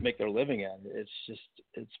and make their living at it. It's just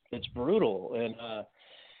it's brutal. And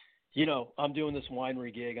I'm doing this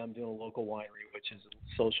winery gig. I'm doing a local winery, which is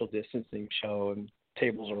a social distancing show, and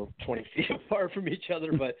tables are 20 feet apart from each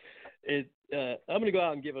other, but I'm going to go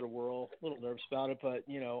out and give it a whirl. A little nervous about it, but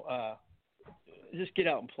just get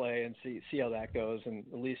out and play and see how that goes, and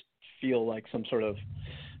at least feel like some sort of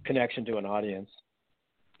connection to an audience.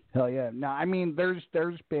 Hell yeah! Now, I mean, there's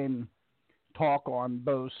been talk on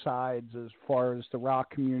both sides as far as the rock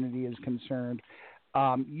community is concerned.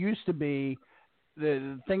 Used to be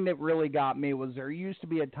the thing that really got me was there used to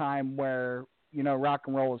be a time where rock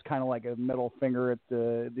and roll was kind of like a middle finger at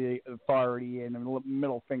the authority and a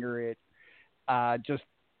middle finger at just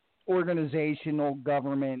organizational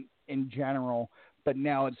government in general. But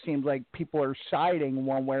now it seems like people are siding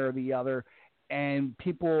one way or the other. And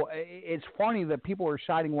it's funny that people are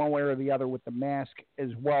siding one way or the other with the mask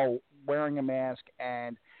as well, wearing a mask.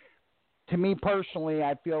 And to me personally,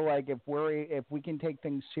 I feel like if we can take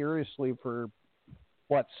things seriously for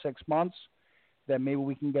 6 months, then maybe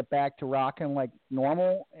we can get back to rocking like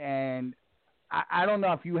normal. And I don't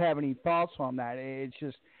know if you have any thoughts on that. It's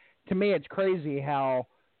just, to me, it's crazy how,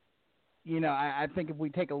 I think if we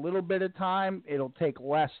take a little bit of time, it'll take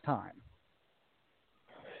less time.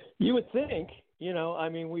 You would think, we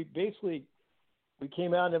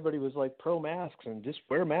came out and everybody was like pro masks and just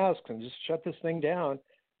wear masks and just shut this thing down.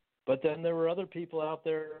 But then there were other people out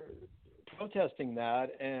there protesting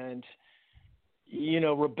that and,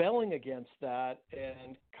 rebelling against that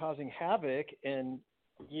and causing havoc. And,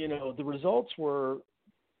 the results were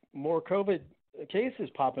more COVID cases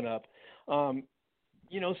popping up.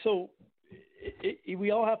 So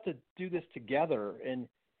we all have to do this together and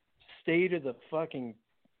stay to the fucking,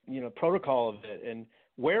 protocol of it and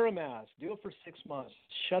wear a mask, do it for 6 months,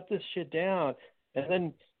 shut this shit down. And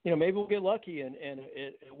then, maybe we'll get lucky and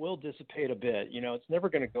it will dissipate a bit. It's never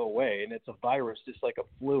going to go away. And it's a virus, just like a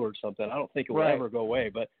flu or something. I don't think it will ever go away.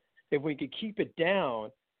 But if we could keep it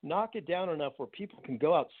down, knock it down enough where people can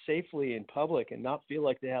go out safely in public and not feel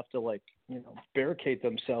like they have to barricade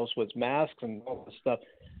themselves with masks and all this stuff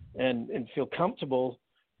and feel comfortable,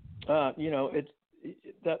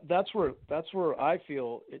 that's where I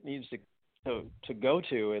feel it needs to go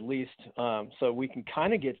to, at least, so we can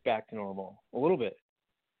kind of get back to normal a little bit.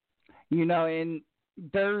 And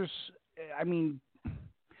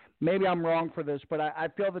maybe I'm wrong for this, but I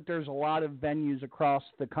feel that there's a lot of venues across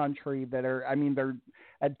the country that are, they're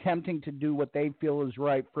attempting to do what they feel is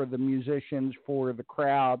right for the musicians, for the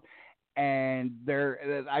crowd. And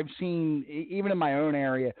I've seen, even in my own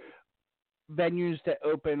area, venues that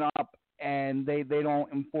open up and they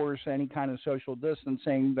don't enforce any kind of social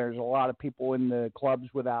distancing. There's a lot of people in the clubs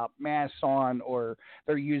without masks on, or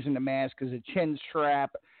they're using the mask as a chin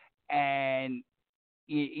strap. And,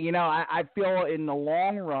 I feel in the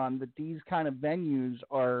long run that these kind of venues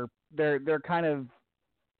they're kind of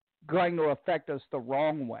going to affect us the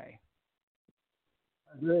wrong way.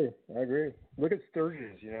 I agree. Look at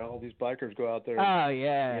Sturgis, all these bikers go out there. Oh,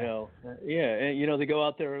 yeah. And, they go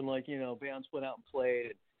out there and bands went out and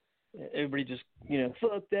played. And everybody just,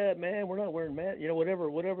 fuck that, man. We're not wearing masks.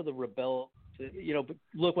 Whatever the rebel, but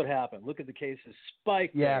look what happened. Look at the cases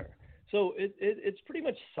spiked there. So it's pretty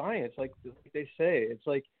much science, like they say. It's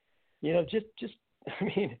like,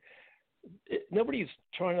 nobody's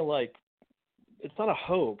trying to it's not a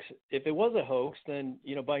hoax. If it was a hoax, then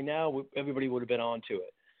by now everybody would have been onto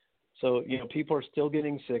it. So people are still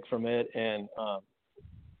getting sick from it, and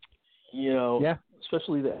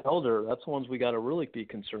especially the elder. That's the ones we got to really be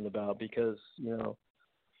concerned about, because the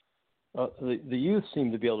youth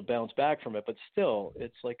seem to be able to bounce back from it, but still,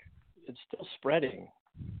 it's still spreading.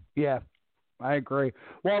 Yeah, I agree.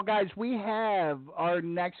 Well, guys, we have our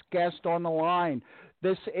next guest on the line.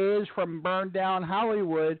 This is from Burn Down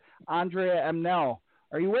Hollywood, Andrea Amnell.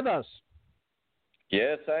 Are you with us?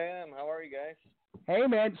 Yes, I am. How are you guys? Hey,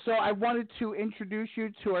 man. So I wanted to introduce you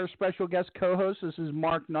to our special guest co-host. This is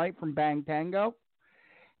Mark Knight from Bang Tango.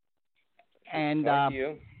 And thank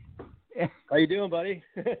you. How you doing, buddy?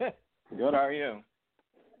 Good. How are you?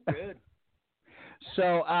 Good.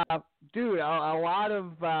 So, dude, a lot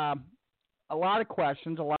of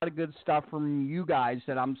questions, a lot of good stuff from you guys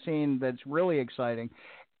that I'm seeing that's really exciting,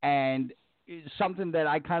 and something that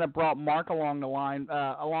I kind of brought Mark along the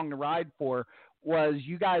ride for was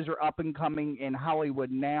you guys are up and coming in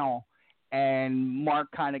Hollywood now, and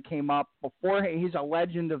Mark kind of came up before. He's a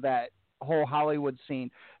legend of that whole Hollywood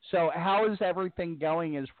scene. So how is everything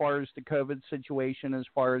going as far as the COVID situation, as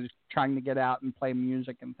far as trying to get out and play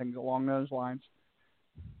music and things along those lines?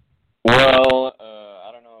 Well,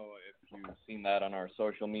 I don't know if you've seen that on our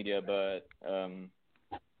social media, but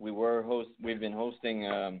we've been hosting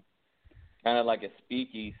kind of like a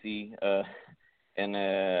speakeasy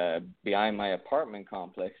behind my apartment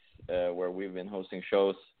complex, where we've been hosting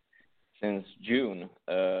shows since June.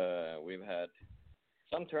 We've had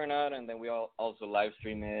some turnout, and then we also live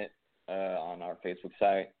stream it on our Facebook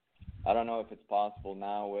site. I don't know if it's possible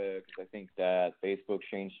now, because I think that Facebook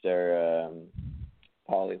changed their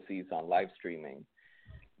policies on live streaming.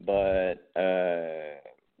 But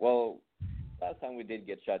last time we did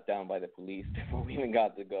get shut down by the police before we even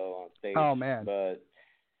got to go on stage. Oh, man. But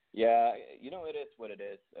yeah, it is what it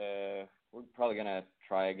is. We're probably gonna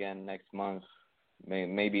try again next month,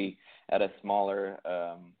 maybe at a smaller,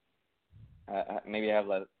 maybe have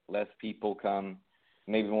less people come,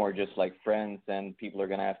 maybe more just like friends, and people are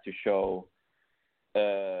gonna have to show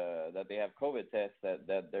that they have COVID tests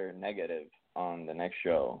that they're negative on the next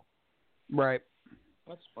show. Right.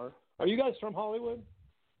 That's smart. Are you guys from Hollywood?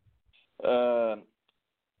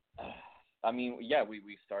 I mean, yeah,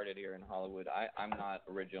 we started here in Hollywood. I'm not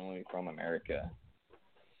originally from America.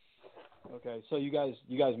 Okay, so you guys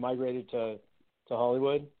migrated to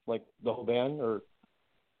Hollywood, like the whole band, or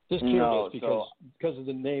just curious? No, because of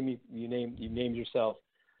the name you named yourself.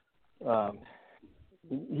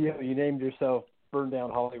 You named yourself Burn Down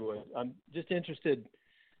Hollywood. I'm just interested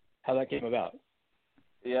how that came about.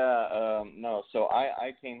 Yeah, no. So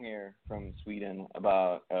I came here from Sweden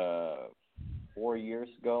about 4 years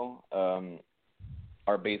ago.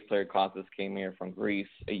 Our bass player Kostas came here from Greece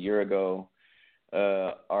a year ago.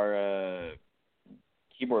 Our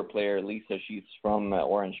keyboard player Lisa, she's from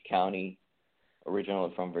Orange County,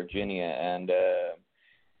 originally from Virginia, and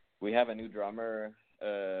we have a new drummer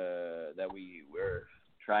that we're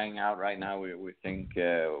trying out right now. We think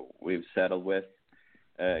we've settled with.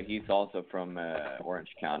 He's also from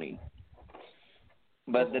Orange County.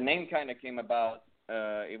 But the name kind of came about,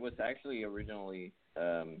 it was actually originally,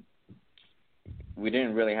 we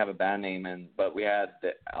didn't really have a band name, but we had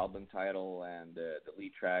the album title and the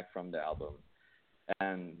lead track from the album.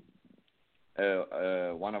 And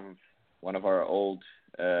one of our old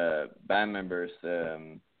band members,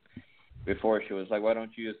 before, she was like, why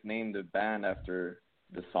don't you just name the band after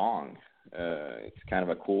the song? It's kind of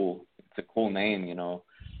a cool name, you know.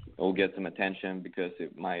 It'll get some attention because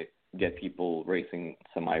it might get people raising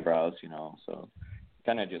some eyebrows, you know. So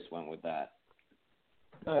kind of just went with that.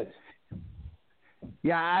 Nice.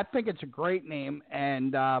 Yeah, I think it's a great name,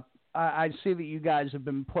 and I see that you guys have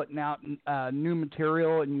been putting out new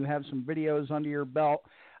material, and you have some videos under your belt.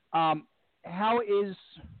 How is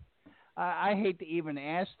I hate to even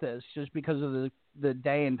ask this just because of the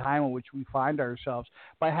day and time in which we find ourselves,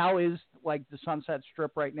 but how is like the Sunset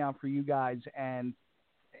Strip right now for you guys, and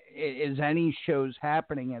is any shows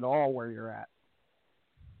happening at all where you're at?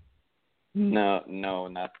 No,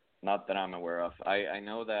 not that I'm aware of. I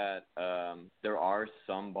know that there are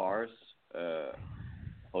some bars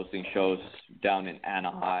hosting shows down in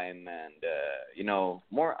Anaheim and you know,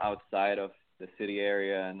 more outside of the city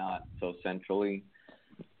area, not so centrally.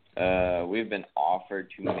 We've been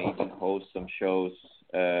offered to maybe host some shows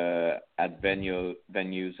at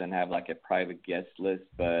venues and have like a private guest list,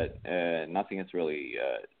 but nothing has really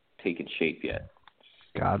taken shape yet.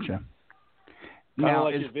 Gotcha. Now,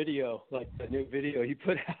 like your video, like the new video you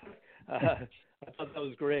put out. I thought that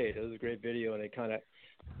was great. It was a great video, and it kind of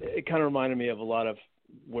reminded me of a lot of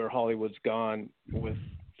where Hollywood's gone with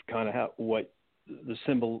kind of what the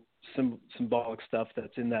symbolic stuff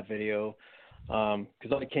that's in that video.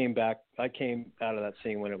 Because I came out of that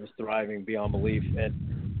scene when it was thriving beyond belief, and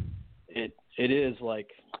it is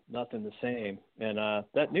like nothing the same. And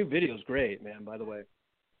that new video is great, man. By the way.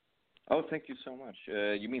 Oh, thank you so much.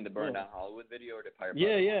 You mean the Burn Down Hollywood video or the Pirate?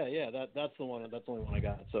 Yeah. That's the one. That's the only one I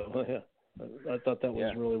got. So yeah, I thought that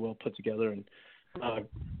was really well put together, and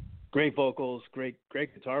great vocals, great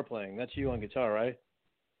guitar playing. That's you on guitar, right?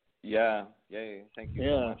 Yeah. Thank you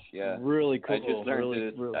so much. Yeah, really cool. I just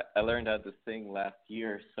learned I learned how to sing last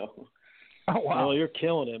year, so. Oh wow! Well, you're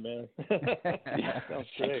killing it, man. Sounds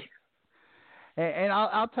great. And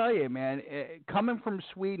I'll tell you, man, coming from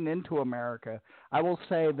Sweden into America, I will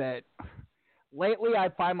say that lately I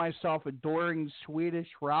find myself adoring Swedish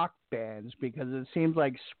rock bands because it seems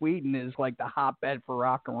like Sweden is like the hotbed for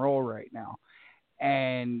rock and roll right now.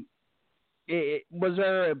 And was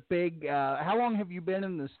there a big, how long have you been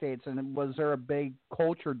in the States, and was there a big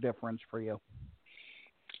culture difference for you?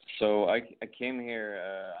 So I came here,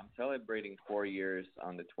 I'm celebrating 4 years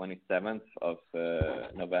on the 27th of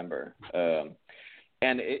November.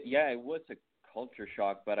 And it was a culture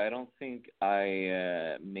shock, but I don't think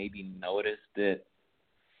I maybe noticed it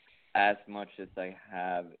as much as I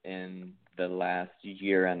have in the last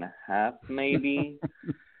year and a half, maybe.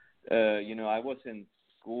 I was in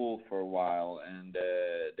school for a while, and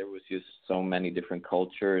there was just so many different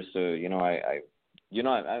cultures. So, I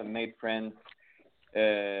made friends.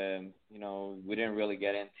 We didn't really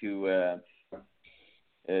get into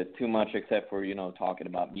too much except for, talking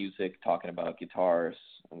about music, talking about guitars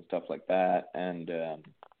and stuff like that. And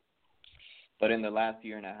but in the last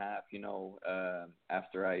year and a half,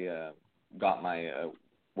 after I got my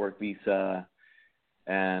work visa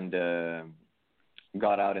and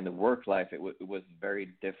got out in the work life, it was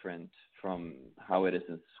very different from how it is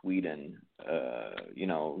in Sweden.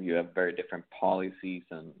 You have very different policies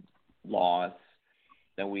and laws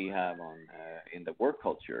than we have in the work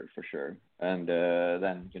culture, for sure. And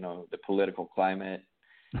then, the political climate,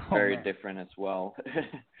 very different as well.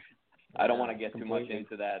 I don't want to get too much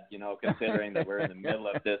into that, considering that we're in the middle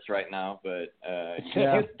of this right now, but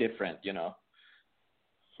it's different,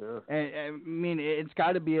 Sure. I mean, it's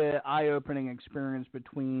got to be an eye-opening experience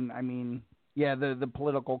between, the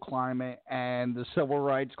political climate and the civil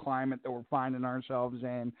rights climate that we're finding ourselves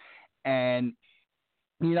in. And,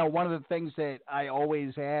 one of the things that I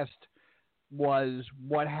always asked was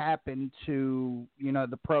what happened to,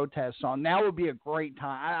 the protests on. Now would be a great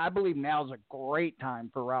time. I believe now is a great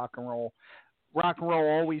time for rock and roll. Rock and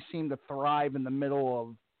roll always seemed to thrive in the middle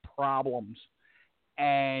of problems.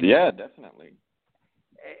 And yeah, definitely.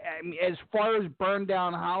 I mean, as far as Burn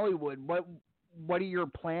Down Hollywood, what are your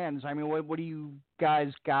plans? I mean, what do you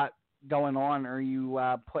guys got going on? Are you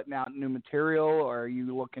putting out new material, or are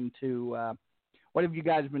you looking to what have you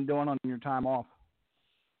guys been doing on your time off?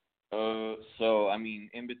 So,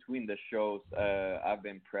 in between the shows, I've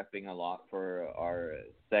been prepping a lot for our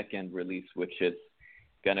second release, which is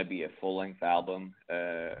going to be a full-length album.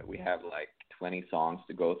 We have like 20 songs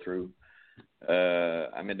to go through.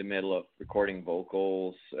 I'm in the middle of recording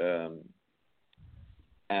vocals. And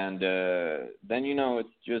then,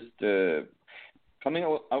 it's just coming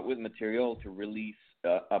out with material to release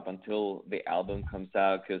up until the album comes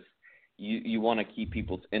out, because you want to keep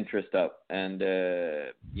people's interest up, and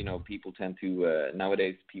people tend to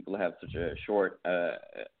nowadays people have such a short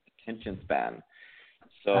attention span.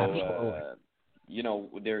 So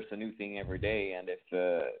there's a new thing every day, and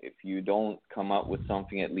if you don't come up with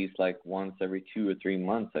something at least like once every 2 or 3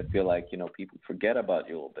 months, I feel like people forget about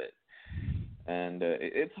you a little bit, and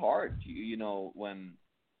it's hard, when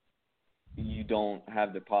you don't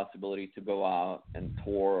have the possibility to go out and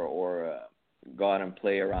tour or go out and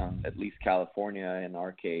play around, at least California in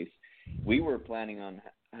our case. We were planning on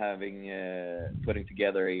having putting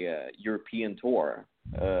together a European tour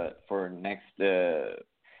for next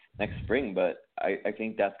spring, but I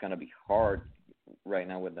think that's going to be hard right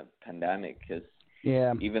now with the pandemic, because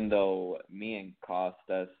even though me and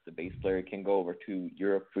Costas, the bass player, can go over to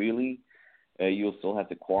Europe freely, you'll still have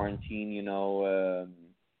to quarantine,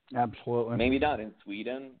 Absolutely. Maybe not in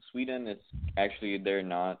Sweden. Sweden is actually, they're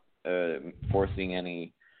not forcing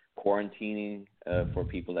any quarantining for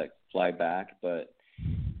people that fly back, but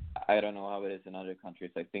I don't know how it is in other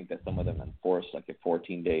countries. I think that some of them enforce like a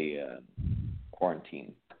 14-day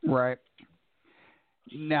quarantine. Right.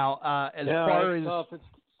 Now, as far as tough.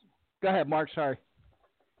 Go ahead, Mark. Sorry.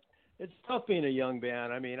 It's tough being a young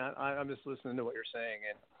band. I'm just listening to what you're saying,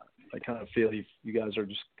 and I kind of feel you guys are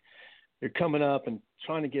just coming up and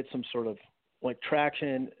trying to get some sort of like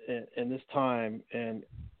traction in this time, and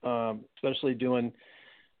especially doing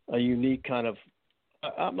a unique kind of,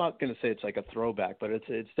 I'm not going to say it's like a throwback, but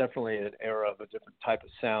it's definitely an era of a different type of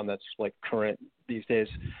sound that's like current these days.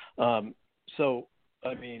 So,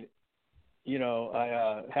 I mean, you know,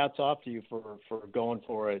 I hats off to you for going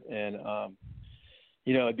for it. And,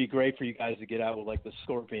 you know, it'd be great for you guys to get out with like the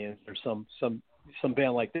Scorpions or some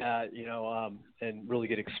band like that, you know, and really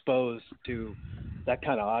get exposed to that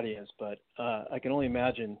kind of audience. But I can only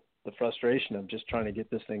imagine the frustration of just trying to get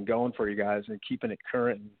this thing going for you guys and keeping it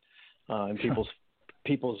current in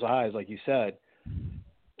people's eyes, like you said.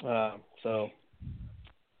 So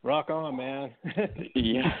rock on, man.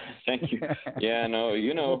 Yeah, thank you. Yeah, no,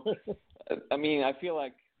 you know, I mean, I feel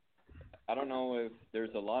like, I don't know if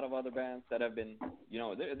there's a lot of other bands that have been, you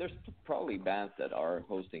know, there's probably bands that are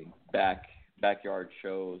hosting backyard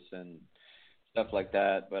shows and stuff like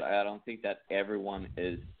that, but I don't think that everyone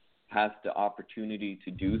has the opportunity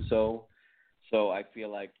to do so. So I feel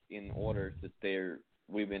like in order to stay,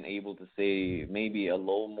 we've been able to stay maybe a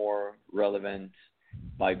little more relevant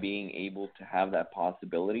by being able to have that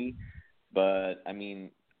possibility. But I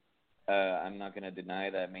mean, I'm not going to deny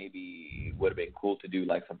that maybe it would have been cool to do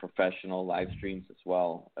like some professional live streams as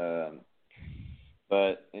well.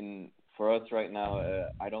 But for us right now,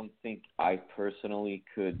 I don't think I personally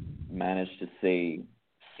could manage to stay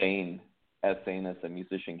sane as a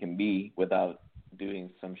musician can be without doing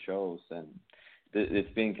some shows. And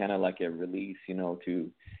it's been kind of like a release, you know, to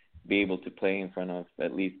be able to play in front of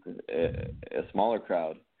at least a smaller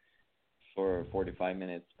crowd for 45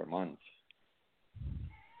 minutes per month.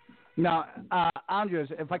 Now, Andres,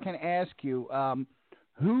 if I can ask you,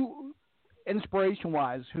 who,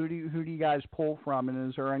 inspiration-wise, who do you guys pull from, and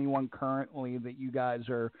is there anyone currently that you guys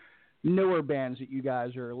are, newer bands that you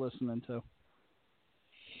guys are listening to?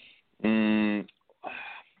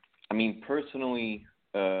 I mean, personally,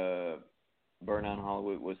 Burn Down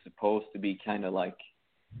Hollywood was supposed to be kind of like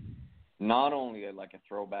not only like a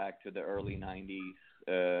throwback to the early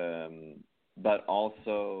 90s, but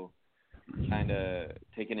also kind of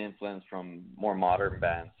take an influence from more modern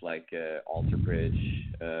bands like Alter Bridge.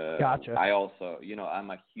 Gotcha. I also, you know, I'm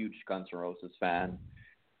a huge Guns N' Roses fan,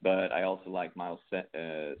 but I also like Miles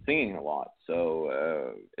singing a lot.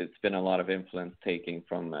 So it's been a lot of influence taking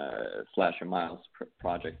from Slash and Miles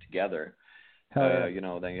project together. Yeah. You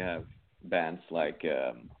know, then you have bands like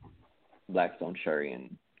Blackstone Cherry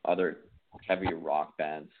and other heavy rock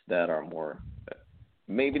bands that are more,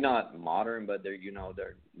 maybe not modern, but they're, you know,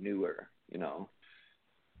 they're newer, you know.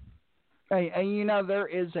 Hey, and you know, there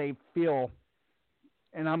is a feel,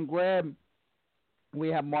 and I'm glad we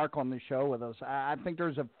have Mark on the show with us. I think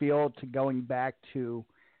there's a feel to going back to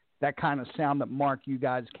that kind of sound that, Mark, you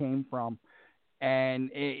guys came from. And,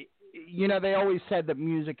 you know, they always said that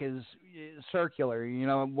music is circular. You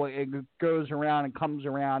know, it goes around and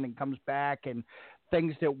comes back, and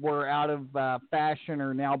things that were out of fashion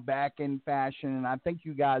are now back in fashion. And I think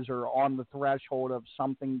you guys are on the threshold of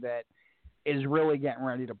something that is really getting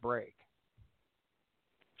ready to break.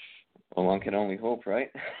 Well, one can only hope, right?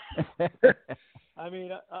 I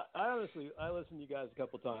mean, I honestly, I listened to you guys a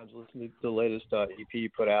couple of times, listened to the latest EP you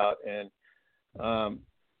put out, and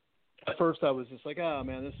at first I was just like, oh,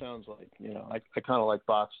 man, this sounds like, you know, I kind of like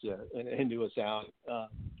boxed you into a sound,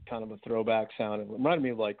 kind of a throwback sound. It reminded me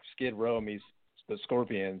of like Skid Row meets the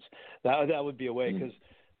Scorpions. That would be a way, because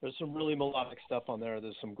there's some really melodic stuff on there.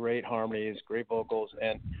 There's some great harmonies, great vocals,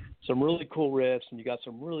 and some really cool riffs, and you got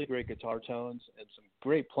some really great guitar tones and some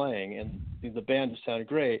great playing, and the band just sounded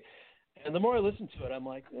great. And the more I listened to it, I'm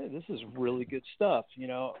like, hey, this is really good stuff. You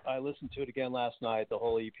know, I listened to it again last night, the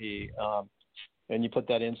whole EP, and you put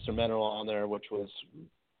that instrumental on there, which was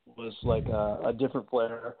like a different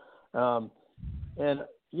flair. And,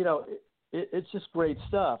 you know, it's just great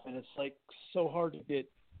stuff, and it's like so hard to get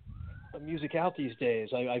music out these days.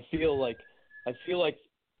 I feel like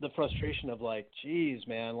the frustration of like, geez,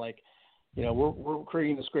 man, like, you know, we're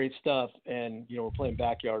creating this great stuff, and, you know, we're playing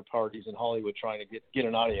backyard parties in Hollywood trying to get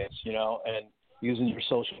an audience, you know, and using your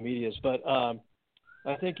social medias. But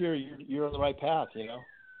I think you're on the right path, you know.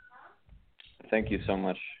 Thank you so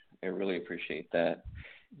much. I really appreciate that.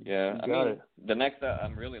 Yeah, I mean, the next,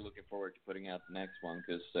 I'm really looking forward to putting out the next one,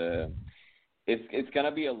 because it's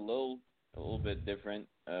gonna be a little bit different,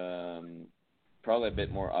 probably a bit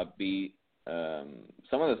more upbeat.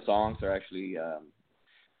 Some of the songs are actually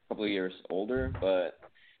couple of years older, but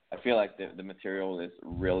I feel like the material is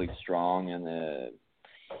really strong, and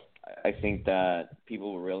I think that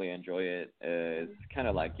people will really enjoy it. It's kind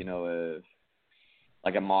of like, you know,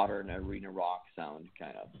 like a modern arena rock sound,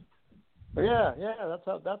 kind of. Yeah,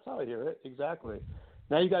 that's how I hear it. Exactly.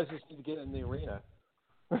 Now you guys just need to get in the arena.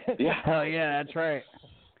 Yeah. Hell yeah, that's right.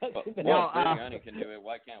 Well, Honey can do it.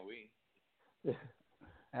 Why can't we?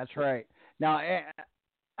 That's right. Now,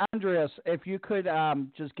 Andreas, if you could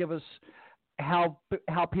just give us how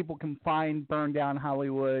people can find Burn Down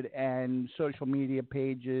Hollywood and social media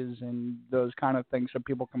pages and those kind of things, so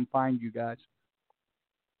people can find you guys.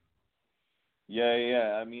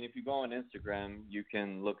 Yeah. I mean, if you go on Instagram, you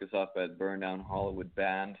can look us up at Burn Down Hollywood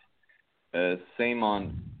Band. Same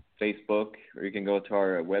on Facebook, or you can go to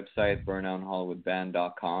our website,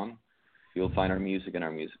 burndownhollywoodband.com. You'll find our music and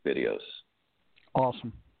our music videos.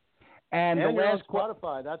 Awesome. And the you're last on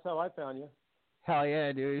Spotify. That's how I found you. Hell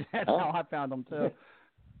yeah, dude. That's how I found them too.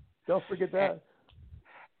 Don't forget that.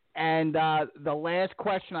 And the last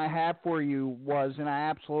question I have for you was, and I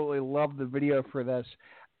absolutely love the video for this,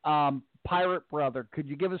 Pirate Brother. Could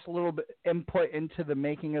you give us a little bit input into the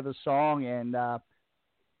making of the song and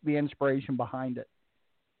the inspiration behind it?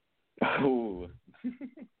 Oh.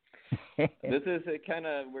 This is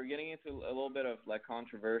we're getting into a little bit of like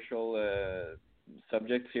controversial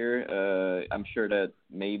subjects here. I'm sure that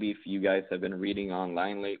maybe if you guys have been reading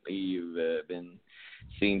online lately, you've been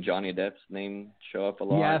seeing Johnny Depp's name show up a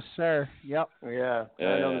lot. Yes, sir. Yep. Yeah, I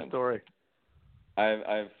know the story.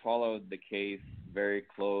 I've followed the case very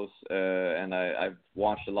close, and I've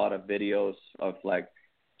watched a lot of videos of like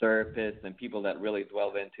therapists and people that really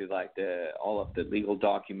delve into like all of the legal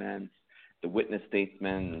documents, the witness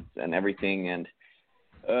statements, and everything. And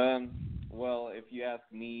well, if you ask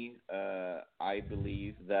me, I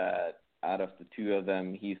believe that out of the two of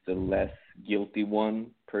them, he's the less guilty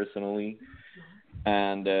one, personally.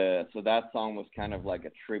 And so that song was kind of like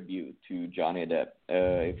a tribute to Johnny Depp.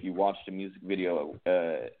 If you watch the music video,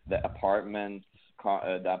 the apartment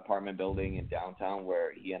building in downtown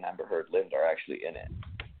where he and Amber Heard lived are actually in it.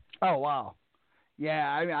 Oh, wow. Yeah,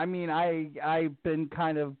 I mean, I've been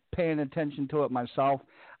kind of paying attention to it myself.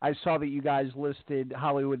 I saw that you guys listed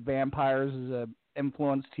Hollywood Vampires as an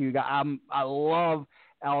influence to you guys. I love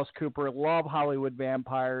Alice Cooper, love Hollywood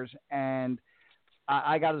Vampires, and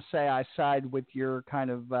I got to say I side with your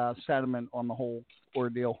kind of sentiment on the whole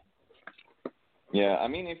ordeal. Yeah, I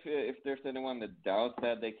mean, if there's anyone that doubts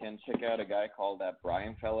that, they can check out a guy called that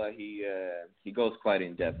Brian fella. He goes quite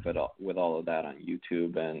in depth with all of that on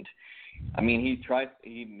YouTube, and I mean,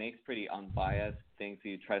 he makes pretty unbiased things.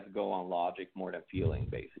 He tries to go on logic more than feeling,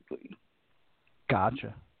 basically.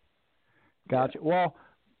 Gotcha. Yeah. Well,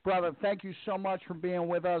 brother, thank you so much for being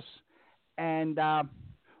with us, and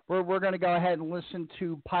we're going to go ahead and listen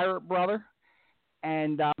to Pirate Brother.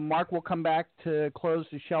 And Mark will come back to close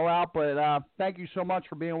the show out. But thank you so much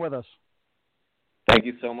for being with us. Thank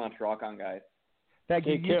you so much. Rock on, guys. Thank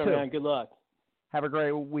you. Take care, too. man. Good luck. Have a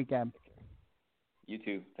great weekend. You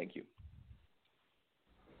too. Thank you.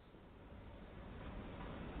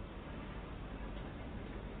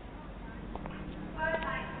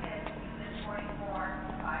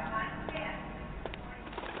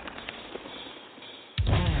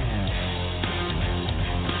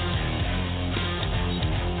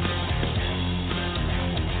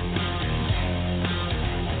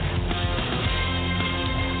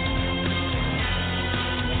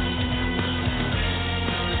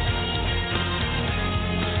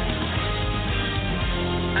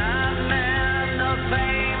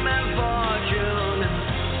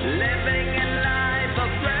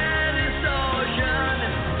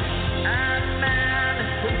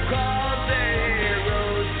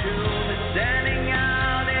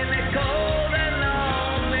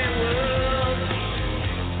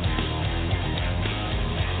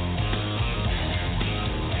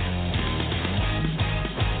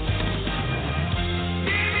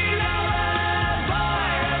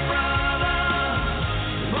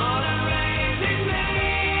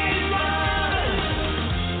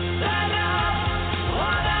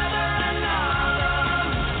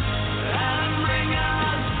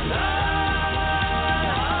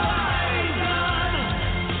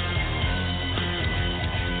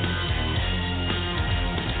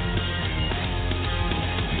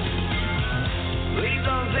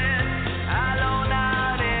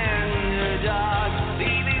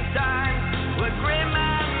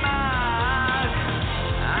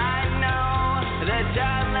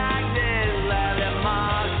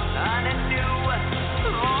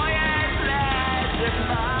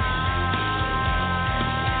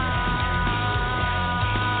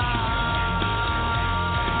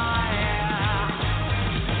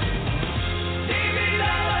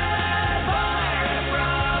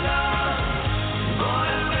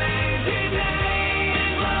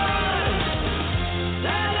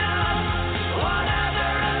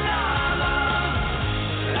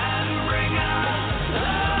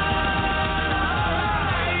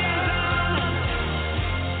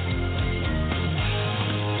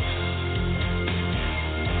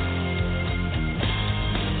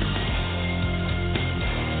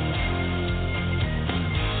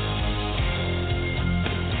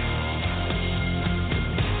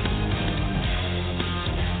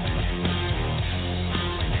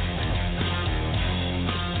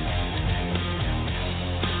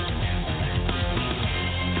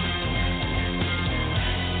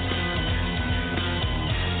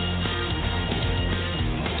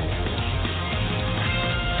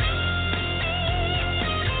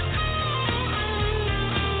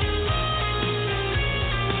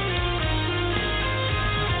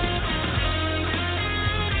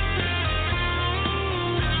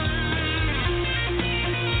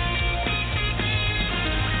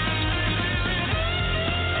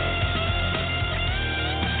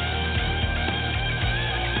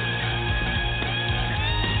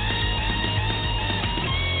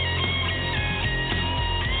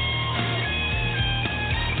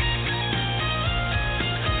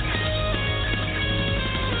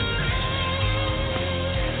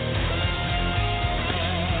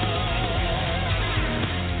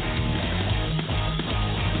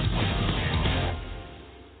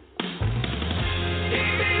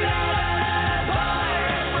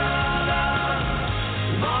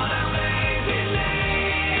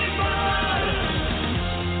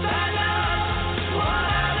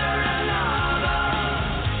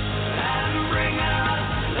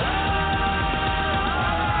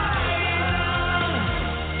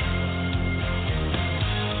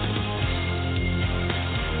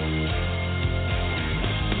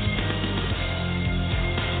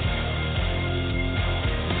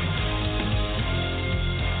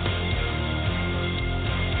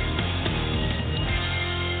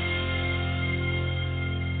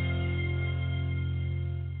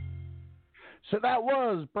 So that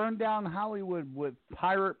was Burn Down Hollywood with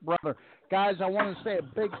Pirate Brother. Guys, I want to say a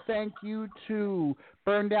big thank you to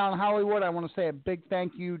Burn Down Hollywood. I want to say a big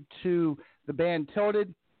thank you to the band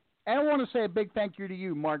Tilted. And I want to say a big thank you to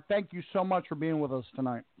you, Mark. Thank you so much for being with us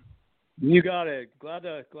tonight. You got it. Glad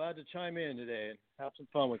to chime in today and have some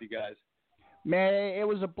fun with you guys. Man, it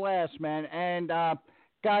was a blast, man. And,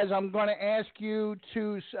 guys, I'm going to ask you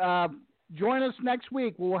to join us next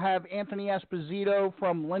week. We'll have Anthony Esposito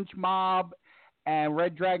from Lynch Mob and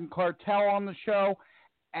Red Dragon Cartel on the show.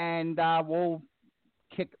 And we'll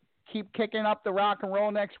keep kicking up the rock and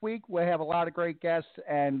roll next week. We'll have a lot of great guests.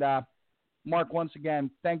 And, Mark, once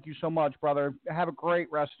again, thank you so much, brother. Have a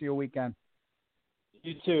great rest of your weekend.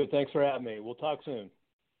 You too. Thanks for having me. We'll talk soon.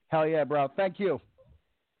 Hell yeah, bro. Thank you.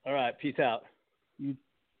 All right. Peace out.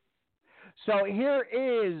 So here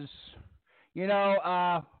is,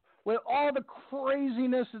 with all the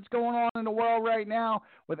craziness that's going on in the world right now,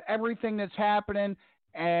 with everything that's happening,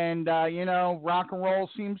 and, rock and roll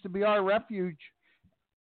seems to be our refuge.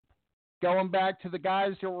 Going back to the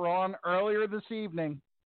guys that were on earlier this evening.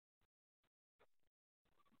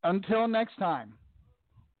 Until next time,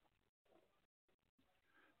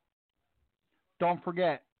 don't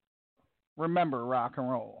forget, remember rock and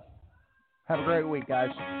roll. Have a great week, guys.